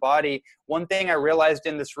into the body. One thing I realized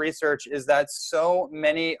in this research is that so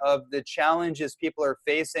many of the challenges people are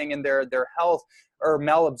facing in their health are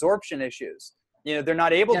malabsorption issues. You know, they're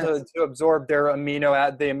not able to absorb the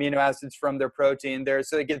amino acids from their protein there,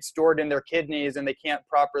 so it gets stored in their kidneys and they can't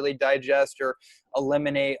properly digest or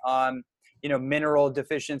eliminate mineral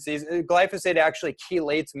deficiencies. Glyphosate actually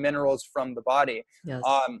chelates minerals from the body. Yes.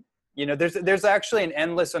 There's actually an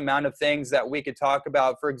endless amount of things that we could talk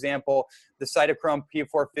about. For example, the cytochrome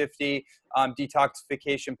P450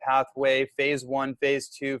 detoxification pathway, phase 1, phase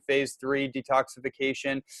 2, phase 3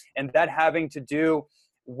 detoxification, and that having to do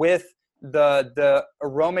with the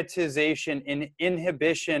aromatization and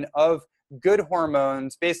inhibition of good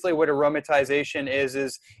hormones. Basically what aromatization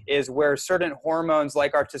is where certain hormones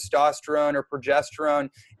like our testosterone or progesterone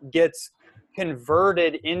gets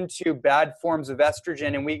converted into bad forms of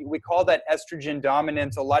estrogen, and we call that estrogen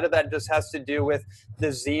dominance. A lot of that just has to do with the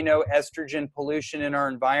xenoestrogen pollution in our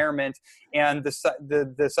environment, and the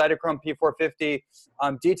cytochrome P450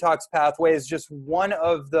 detox pathway is just one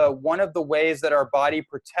of the ways that our body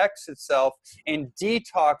protects itself and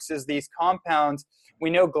detoxes these compounds. We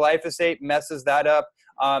know glyphosate messes that up.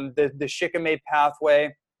 The shikimate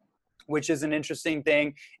pathway, which is an interesting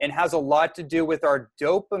thing and has a lot to do with our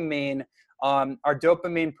dopamine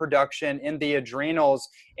production in the adrenals.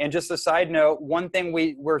 And just a side note, one thing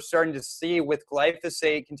we're starting to see with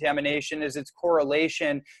glyphosate contamination is its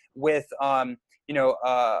correlation with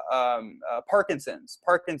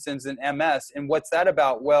Parkinson's and MS. And what's that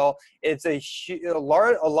about? Well, it's a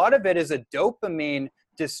lot of it is a dopamine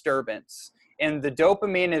disturbance, and the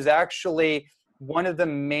dopamine is actually one of the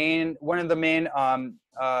main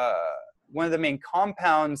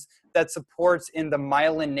compounds that supports in the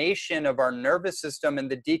myelination of our nervous system and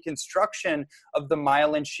the deconstruction of the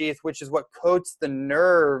myelin sheath, which is what coats the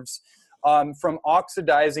nerves from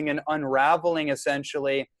oxidizing and unraveling,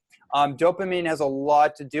 essentially. Dopamine has a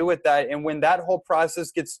lot to do with that. And when that whole process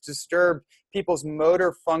gets disturbed, people's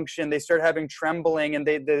motor function, they start having trembling, and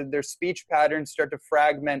their speech patterns start to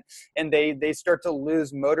fragment, and they start to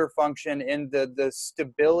lose motor function in the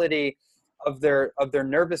stability of their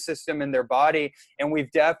nervous system in their body. And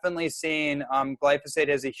we've definitely seen glyphosate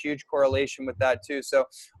has a huge correlation with that too. So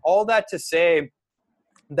all that to say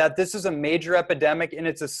that this is a major epidemic, and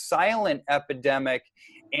it's a silent epidemic,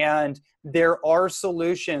 and there are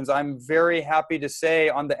solutions. I'm very happy to say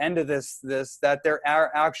on the end of this that there are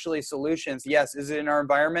actually solutions. Yes, is it in our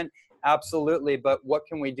environment? Absolutely. But what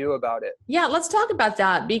can we do about it? Yeah, let's talk about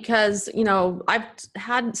that, because, I've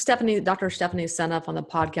had Dr. Stephanie Seneff on the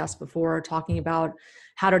podcast before talking about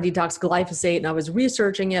how to detox glyphosate, and I was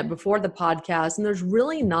researching it before the podcast, and there's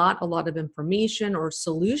really not a lot of information or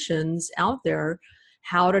solutions out there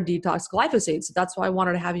how to detox glyphosate. So that's why I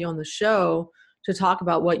wanted to have you on the show to talk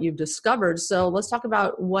about what you've discovered. So let's talk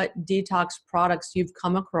about what detox products you've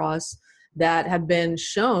come across that have been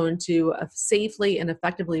shown to safely and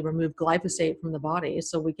effectively remove glyphosate from the body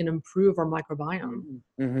so we can improve our microbiome.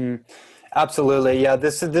 Mm-hmm. Absolutely. Yeah,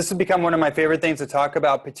 this has become one of my favorite things to talk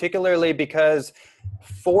about, particularly because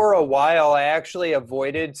for a while I actually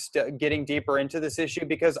avoided getting deeper into this issue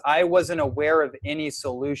because I wasn't aware of any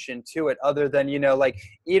solution to it other than, like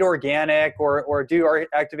eat organic or do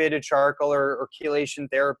activated charcoal or chelation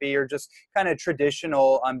therapy or just kind of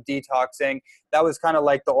traditional detoxing. That was kind of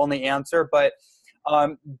like the only answer. But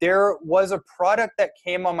there was a product that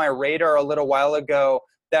came on my radar a little while ago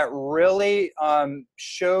that really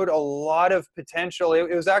showed a lot of potential.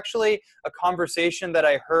 It was actually a conversation that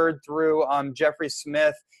I heard through Jeffrey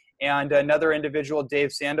Smith and another individual,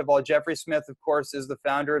 Dave Sandoval. Jeffrey Smith, of course, is the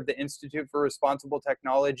founder of the Institute for Responsible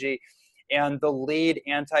Technology and the lead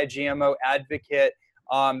anti-GMO advocate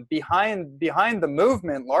behind the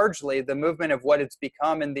movement, largely the movement of what it's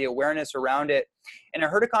become and the awareness around it. And I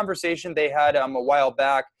heard a conversation they had a while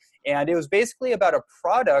back, and it was basically about a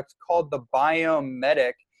product called the Biome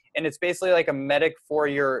Medic, and it's basically like a medic for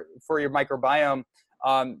your microbiome.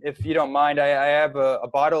 If you don't mind, I have a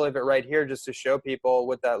bottle of it right here just to show people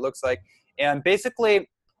what that looks like. And basically,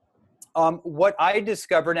 what I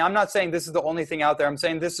discovered, and I'm not saying this is the only thing out there, I'm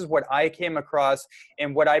saying this is what I came across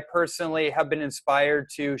and what I personally have been inspired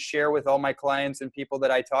to share with all my clients and people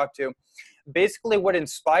that I talk to. Basically, what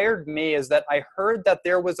inspired me is that I heard that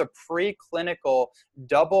there was a preclinical,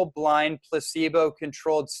 double-blind,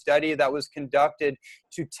 placebo-controlled study that was conducted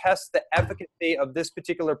to test the efficacy of this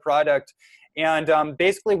particular product. And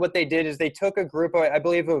basically what they did is they took a group of, I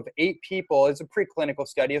believe, of 8 people. It's a preclinical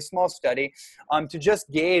study, a small study, to just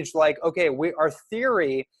gauge, like, okay, our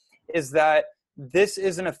theory is that this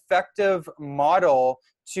is an effective model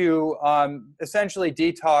to essentially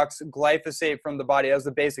detox glyphosate from the body. As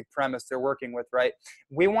the basic premise they're working with, right?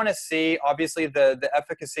 We want to see, obviously, the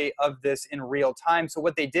efficacy of this in real time. So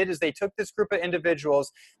what they did is they took this group of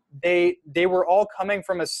individuals. They were all coming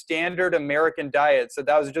from a standard American diet. So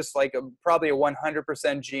that was just like probably a 100%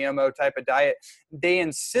 GMO type of diet. They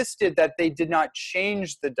insisted that they did not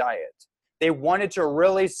change the diet. They wanted to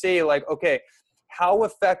really see, like, okay, how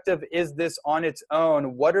effective is this on its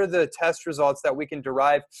own? What are the test results that we can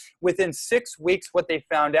derive? Within 6 weeks, what they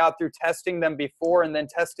found out through testing them before and then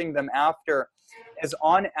testing them after is,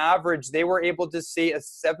 on average, they were able to see a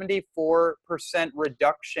 74%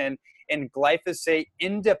 reduction in glyphosate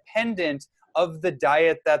independent of the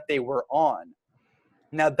diet that they were on.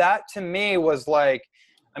 Now, that to me was like,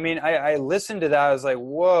 I mean, I listened to that. I was like,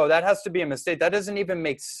 whoa, that has to be a mistake. That doesn't even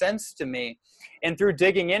make sense to me. And through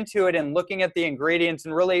digging into it and looking at the ingredients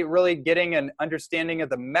and really, really getting an understanding of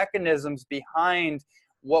the mechanisms behind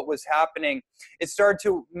what was happening, it started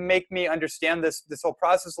to make me understand this whole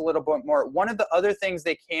process a little bit more. One of the other things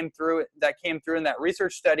that came through in that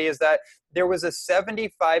research study is that there was a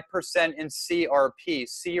 75% in CRP,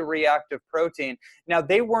 C-reactive protein. Now,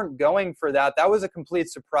 they weren't going for that. That was a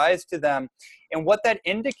complete surprise to them. And what that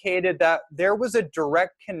indicated, that there was a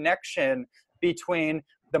direct connection between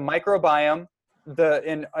the microbiome,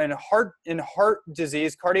 in heart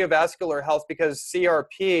disease, cardiovascular health, because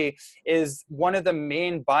CRP is one of the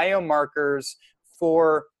main biomarkers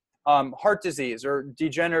for heart disease or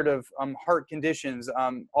degenerative heart conditions.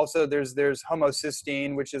 Also, there's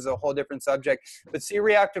homocysteine, which is a whole different subject. But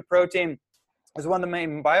C-reactive protein is one of the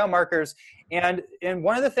main biomarkers. And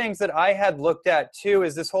one of the things that I had looked at too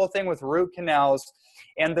is this whole thing with root canals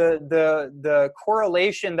and the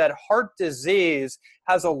correlation that heart disease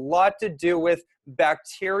has a lot to do with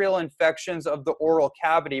bacterial infections of the oral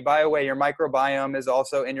cavity. By the way, your microbiome is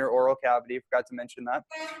also in your oral cavity. Forgot to mention that.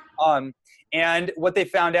 And what they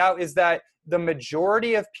found out is that the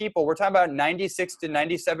majority of people, we're talking about 96 to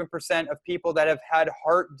 97% of people that have had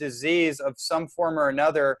heart disease of some form or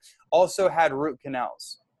another also had root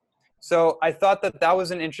canals. So I thought that was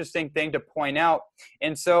an interesting thing to point out.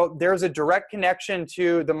 And so there's a direct connection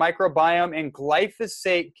to the microbiome and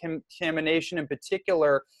glyphosate contamination in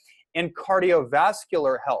particular in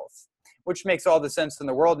cardiovascular health, which makes all the sense in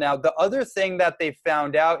the world now. The other thing that they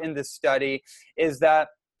found out in this study is that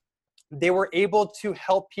they were able to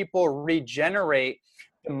help people regenerate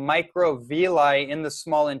the microvilli in the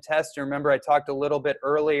small intestine. Remember, I talked a little bit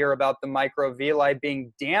earlier about the microvilli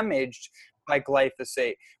being damaged by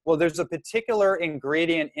glyphosate. Well, there's a particular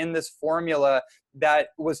ingredient in this formula that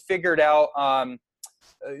was figured out, I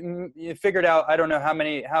don't know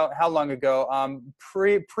how long ago,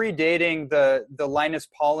 predating the Linus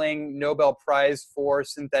Pauling Nobel Prize for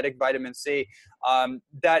synthetic vitamin C.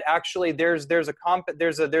 That actually there's an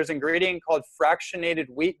ingredient called fractionated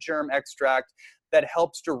wheat germ extract that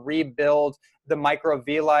helps to rebuild the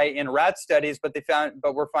microvilli in rat studies, but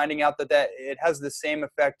we're finding out that it has the same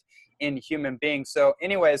effect in human beings. So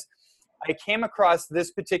anyways, I came across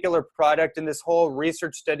this particular product in this whole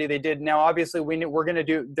research study they did. Now, obviously, I work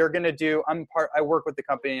with the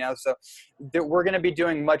company now, so we're going to be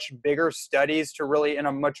doing much bigger studies to really in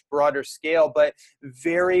a much broader scale, but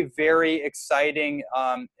very, very exciting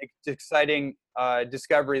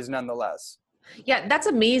discoveries nonetheless. Yeah, that's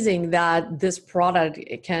amazing that this product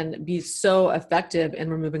can be so effective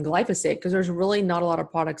in removing glyphosate, because there's really not a lot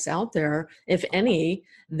of products out there, if any,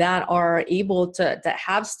 that are able to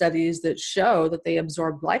have studies that show that they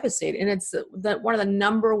absorb glyphosate. And it's one of the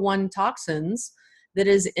number one toxins that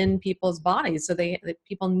is in people's bodies. So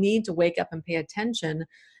people need to wake up and pay attention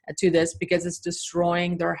to this, because it's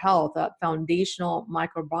destroying their health, that foundational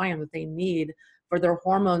microbiome that they need for their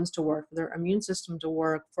hormones to work, for their immune system to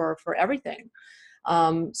work, for everything.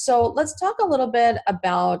 So let's talk a little bit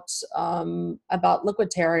about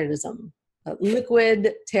liquiditarianism.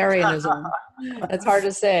 Liquiditarianism. That's hard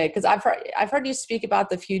to say, because I've heard you speak about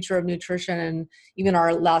the future of nutrition, and even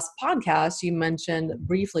our last podcast, you mentioned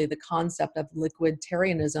briefly the concept of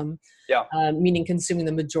liquiditarianism, meaning consuming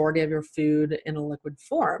the majority of your food in a liquid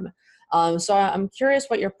form. So I'm curious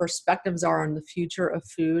what your perspectives are on the future of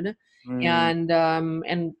food, and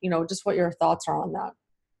just what your thoughts are on that.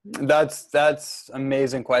 That's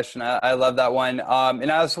amazing question. I love that one.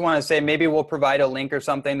 And I also want to say maybe we'll provide a link or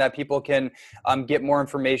something that people can get more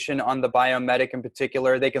information on the Biomedic in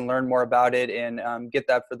particular. They can learn more about it and get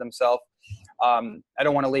that for themselves. I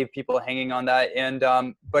don't want to leave people hanging on that. And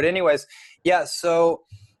but anyways, yeah. So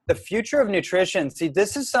the future of nutrition. See,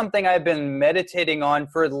 this is something I've been meditating on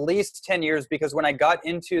for at least 10 years, because when I got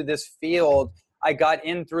into this field, I got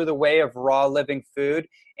in through the way of raw living food,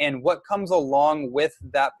 and what comes along with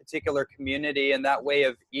that particular community and that way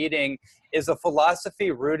of eating is a philosophy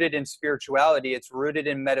rooted in spirituality. It's rooted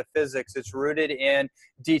in metaphysics. It's rooted in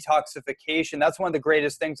detoxification. That's one of the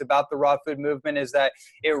greatest things about the raw food movement, is that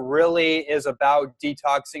it really is about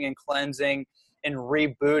detoxing and cleansing and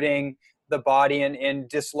rebooting the body and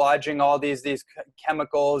dislodging all these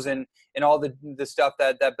chemicals and all the stuff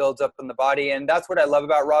that builds up in the body. And that's what I love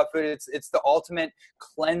about raw food. It's the ultimate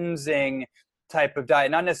cleansing type of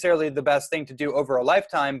diet. Not necessarily the best thing to do over a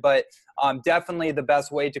lifetime, but definitely the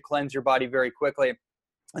best way to cleanse your body very quickly.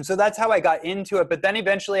 And so that's how I got into it. But then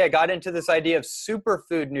eventually I got into this idea of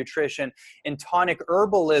superfood nutrition and tonic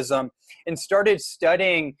herbalism, and started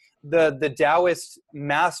studying the Taoist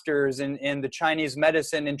masters in the Chinese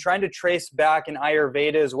medicine, and trying to trace back in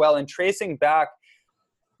Ayurveda as well, and tracing back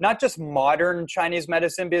not just modern Chinese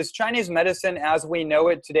medicine, because Chinese medicine as we know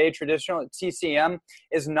it today, traditional TCM,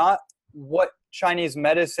 is not what Chinese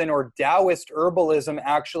medicine or Taoist herbalism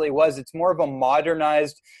actually was. It's more of a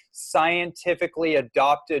modernized, scientifically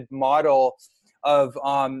adopted model of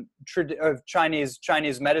Chinese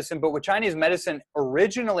medicine. But what Chinese medicine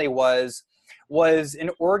originally was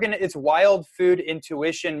it's wild food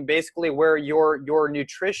intuition, basically, where your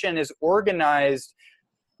nutrition is organized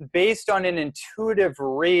based on an intuitive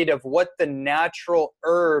read of what the natural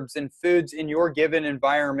herbs and foods in your given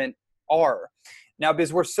environment are. Now,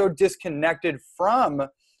 because we're so disconnected from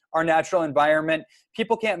our natural environment,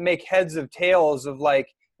 people can't make heads of tails of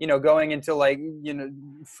going into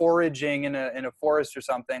foraging in a forest or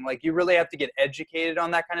something. Like, you really have to get educated on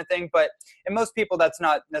that kind of thing. But in most people, that's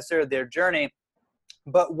not necessarily their journey.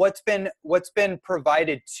 But what's been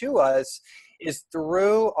provided to us is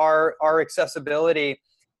through our accessibility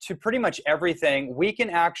to pretty much everything. We can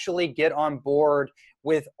actually get on board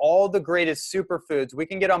with all the greatest superfoods. We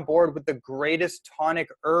can get on board with the greatest tonic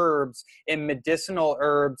herbs and medicinal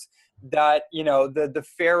herbs that, the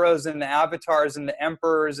pharaohs and the avatars and the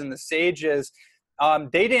emperors and the sages,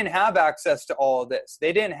 they didn't have access to all of this.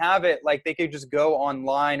 They didn't have it like they could just go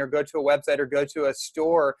online or go to a website or go to a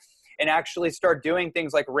store and actually start doing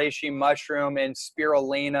things like reishi mushroom and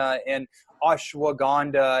spirulina and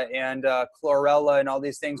ashwagandha and chlorella and all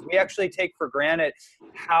these things. We actually take for granted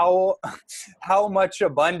how much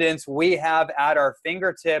abundance we have at our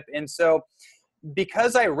fingertip. And so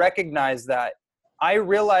because I recognize that, I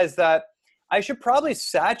realized that I should probably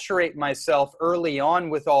saturate myself early on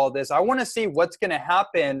with all this. I want to see what's going to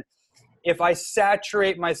happen if I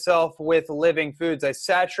saturate myself with living foods. I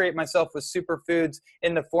saturate myself with superfoods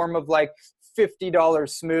in the form of like $50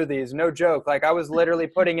 smoothies. No joke. Like, I was literally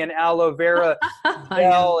putting in aloe vera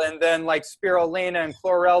gel and then like spirulina and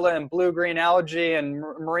chlorella and blue-green algae and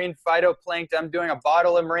marine phytoplankton. I'm doing a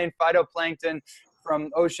bottle of marine phytoplankton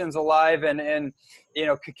from Oceans Alive and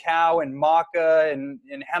cacao and maca and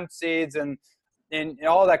hemp seeds and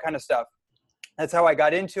all that kind of stuff. That's how I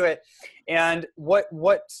got into it. And what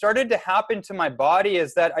started to happen to my body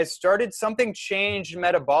is that something changed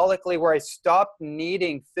metabolically, where I stopped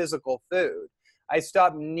needing physical food. I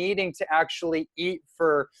stopped needing to actually eat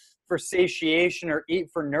for satiation or eat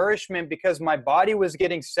for nourishment, because my body was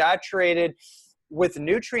getting saturated with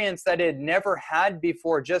nutrients that it had never had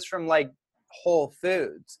before, just from like whole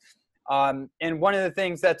foods. And one of the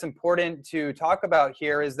things that's important to talk about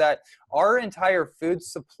here is that our entire food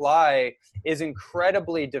supply is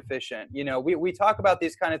incredibly deficient. We talk about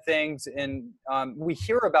these kind of things and we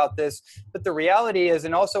hear about this, but the reality is,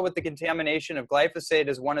 and also with the contamination of glyphosate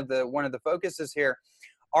is one of the focuses here,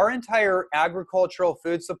 our entire agricultural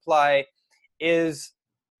food supply it's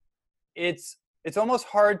almost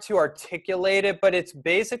hard to articulate it, but it's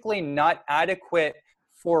basically not adequate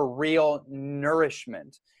for real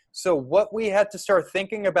nourishment. So what we had to start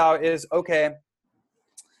thinking about is, okay,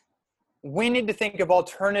 we need to think of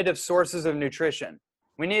alternative sources of nutrition.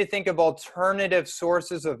 We need to think of alternative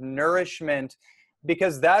sources of nourishment,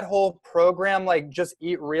 because that whole program, like just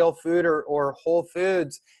eat real food or whole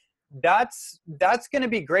foods, that's going to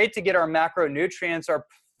be great to get our macronutrients, our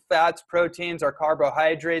fats, proteins, our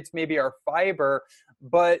carbohydrates, maybe our fiber,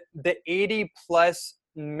 but the 80 plus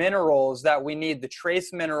minerals that we need, the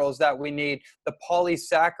trace minerals that we need, the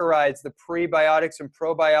polysaccharides, the prebiotics and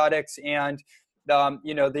probiotics, and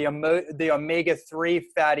the omega-3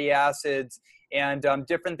 fatty acids, and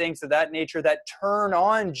different things of that nature that turn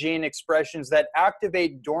on gene expressions, that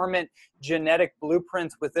activate dormant genetic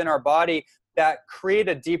blueprints within our body, that create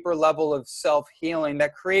a deeper level of self-healing,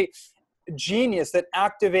 that create genius, that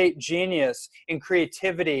activate genius and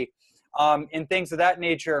creativity, and things of that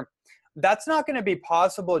nature. That's not going to be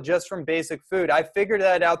possible just from basic food. I figured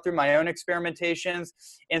that out through my own experimentations.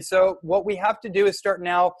 And so what we have to do is start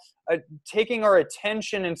now taking our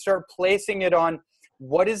attention and start placing it on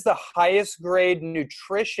what is the highest grade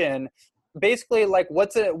nutrition, basically like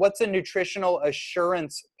what's a nutritional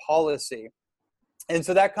assurance policy. And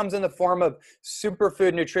so that comes in the form of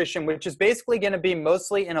superfood nutrition, which is basically going to be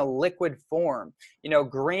mostly in a liquid form,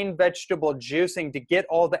 green vegetable juicing to get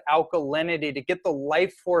all the alkalinity, to get the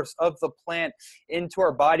life force of the plant into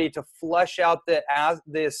our body, to flush out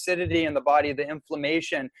the acidity in the body, the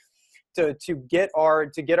inflammation, to get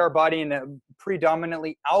our body in a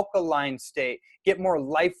predominantly alkaline state, get more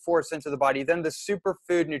life force into the body. Then the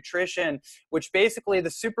superfood nutrition, which basically the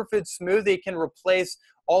superfood smoothie can replace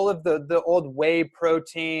all of the old whey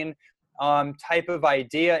protein type of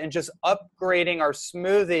idea, and just upgrading our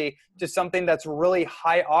smoothie to something that's really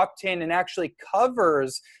high octane and actually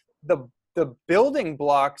covers the building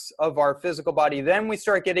blocks of our physical body. Then we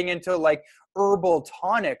start getting into like herbal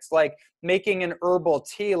tonics, like making an herbal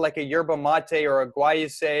tea, like a yerba mate or a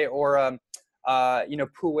guayuse or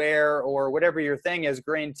pu'er or whatever your thing is,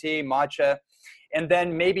 green tea, matcha, and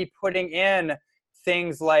then maybe putting in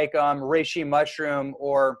things like reishi mushroom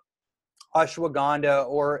or ashwagandha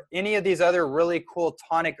or any of these other really cool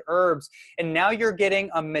tonic herbs. And now you're getting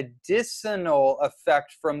a medicinal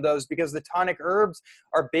effect from those, because the tonic herbs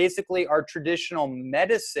are basically our traditional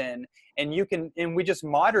medicine. And we just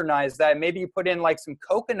modernize that. Maybe you put in like some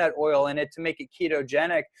coconut oil in it to make it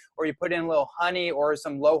ketogenic, or you put in a little honey or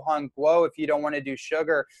some lo hong guo if you don't want to do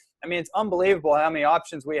sugar. I mean, it's unbelievable how many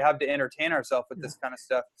options we have to entertain ourselves with this kind of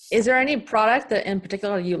stuff. Is there any product that in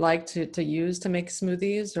particular you like to use to make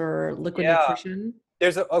smoothies or liquid nutrition?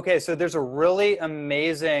 So there's a really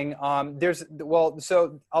amazing,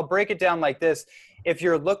 so I'll break it down like this. If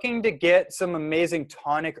you're looking to get some amazing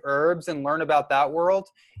tonic herbs and learn about that world,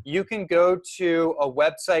 you can go to a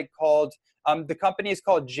website called, the company is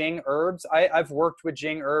called Jing Herbs. I've worked with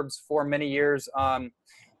Jing Herbs for many years.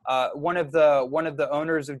 One of the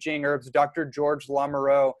owners of Jing Herbs, Dr. George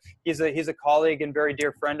Lamoureux, he's a colleague and very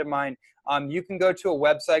dear friend of mine. You can go to a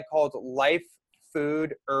website called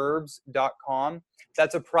lifefoodherbs.com.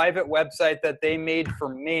 That's a private website that they made for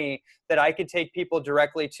me that I could take people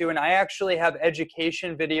directly to. And I actually have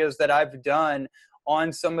education videos that I've done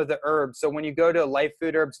on some of the herbs. So when you go to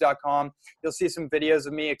lifefoodherbs.com, you'll see some videos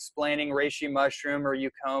of me explaining reishi mushroom or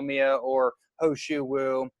eucommia or hoshu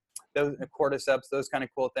wu, those cordyceps, those kind of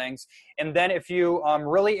cool things. And then if you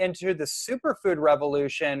really into the superfood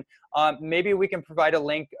revolution, maybe we can provide a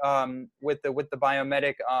link with the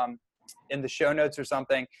Biomedic in the show notes or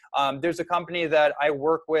something. There's a company that I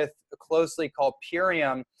work with closely called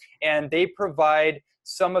Purium, and they provide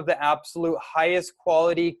some of the absolute highest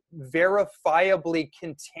quality, verifiably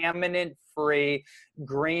contaminant-free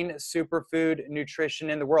green superfood nutrition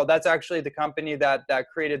in the world. That's actually the company that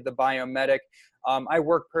created the Biomedic. I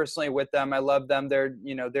work personally with them. I love them. They're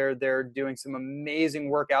doing some amazing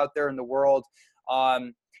work out there in the world.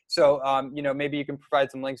 Maybe you can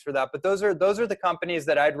provide some links for that. But those are the companies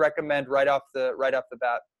that I'd recommend right off the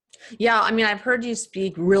bat. Yeah, I mean, I've heard you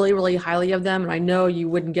speak really, really highly of them, and I know you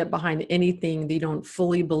wouldn't get behind anything that you don't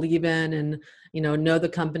fully believe in, and know the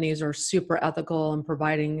companies are super ethical and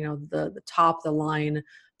providing the top of the line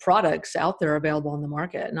products out there available on the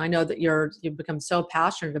market. And I know that you've become so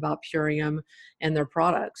passionate about Purium and their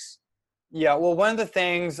products. Yeah, well, one of the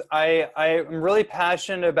things I'm really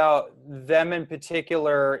passionate about them in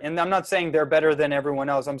particular, and I'm not saying they're better than everyone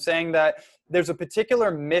else. I'm saying that there's a particular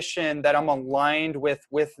mission that I'm aligned with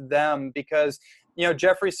them, because,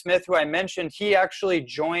 Jeffrey Smith, who I mentioned, he actually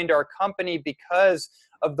joined our company because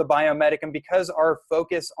of the Biomedic and because our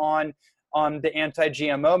focus on the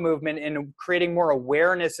anti-GMO movement and creating more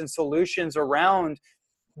awareness and solutions around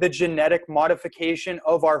the genetic modification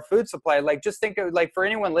of our food supply. Like, just think of, like, for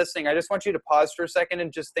anyone listening, I just want you to pause for a second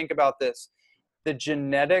and just think about this. The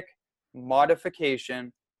genetic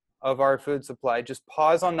modification of our food supply. Just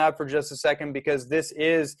pause on that for just a second, because this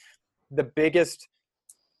is the biggest,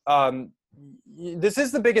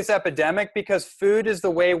 epidemic, because food is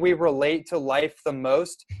the way we relate to life the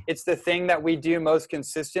most. It's the thing that we do most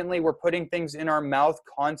consistently. We're putting things in our mouth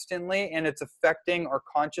constantly, and it's affecting our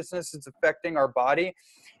consciousness. It's affecting our body.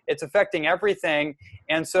 It's affecting everything.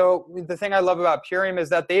 And so the thing I love about Purium is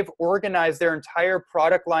that they've organized their entire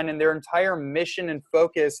product line, and their entire mission and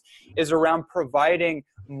focus is around providing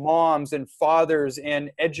moms and fathers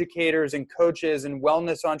and educators and coaches and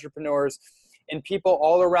wellness entrepreneurs and people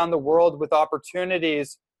all around the world with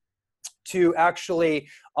opportunities to actually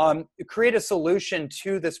create a solution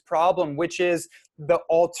to this problem, which is the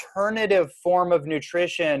alternative form of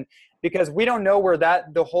nutrition. Because we don't know where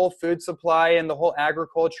the whole food supply and the whole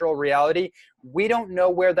agricultural reality, we don't know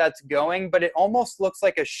where that's going, but it almost looks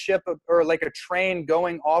like a ship or like a train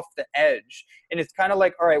going off the edge. And it's kind of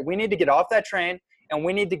like, all right, we need to get off that train, and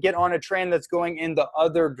we need to get on a train that's going in the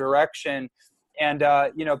other direction. And,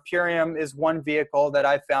 Purium is one vehicle that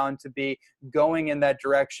I found to be going in that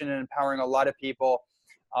direction and empowering a lot of people.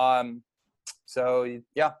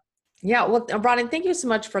 Yeah. Yeah. Well, Ronnie, thank you so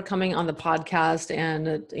much for coming on the podcast and,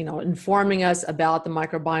 informing us about the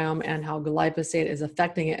microbiome and how glyphosate is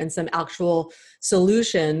affecting it, and some actual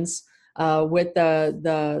solutions with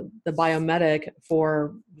the biomedic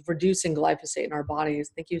for reducing glyphosate in our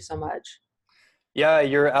bodies. Thank you so much. Yeah,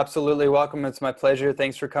 you're absolutely welcome. It's my pleasure.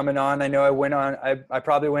 Thanks for coming on. I know I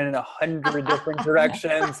probably went in 100 different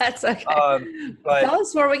directions. That's okay. But tell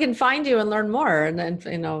us where we can find you and learn more, and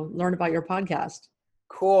learn about your podcast.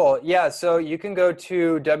 Cool. Yeah. So you can go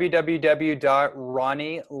to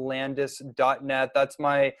www.ronnielandis.net. That's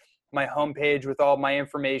my homepage with all my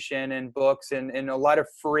information and books and a lot of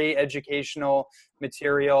free educational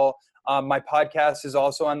material. My podcast is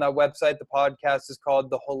also on that website. The podcast is called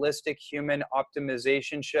The Holistic Human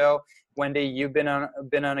Optimization Show. Wendy, you've been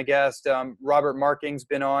on a guest. Robert Marking's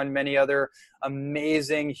been on, many other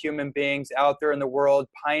amazing human beings out there in the world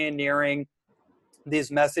pioneering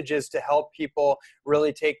these messages to help people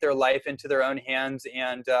really take their life into their own hands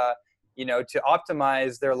and, to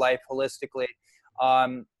optimize their life holistically.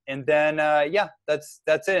 And then, that's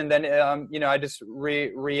it. And then, I just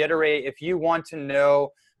reiterate, if you want to know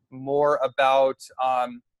more about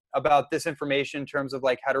this information in terms of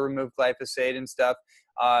like how to remove glyphosate and stuff,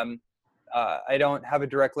 I don't have a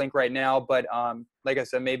direct link right now, but like I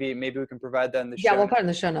said, maybe we can provide that in the show. Yeah, we'll put it in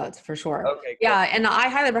the show notes for sure. Okay. Cool. Yeah, and I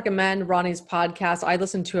highly recommend Ronnie's podcast. I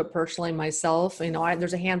listen to it personally myself.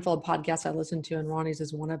 There's a handful of podcasts I listen to, and Ronnie's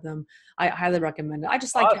is one of them. I highly recommend it. I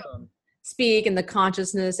just like to speak in the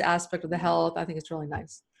consciousness aspect of the health. I think it's really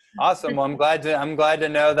nice. Awesome. Well, I'm glad to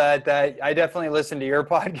know that I definitely listen to your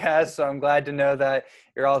podcast. So I'm glad to know that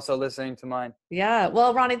you're also listening to mine. Yeah.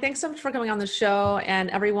 Well, Ronnie, thanks so much for coming on the show. And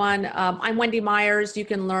everyone, I'm Wendy Myers. You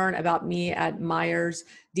can learn about me at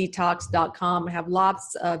myersdetox.com. I have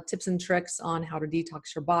lots of tips and tricks on how to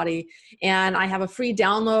detox your body. And I have a free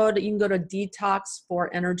download. You can go to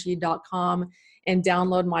detoxforenergy.com and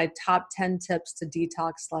download my top 10 tips to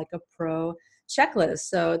detox like a pro checklist.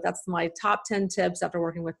 So that's my top 10 tips after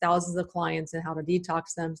working with thousands of clients and how to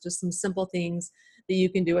detox them. It's just some simple things that you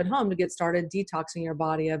can do at home to get started detoxing your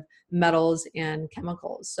body of metals and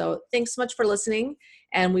chemicals. So thanks so much for listening,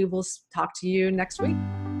 and we will talk to you next week.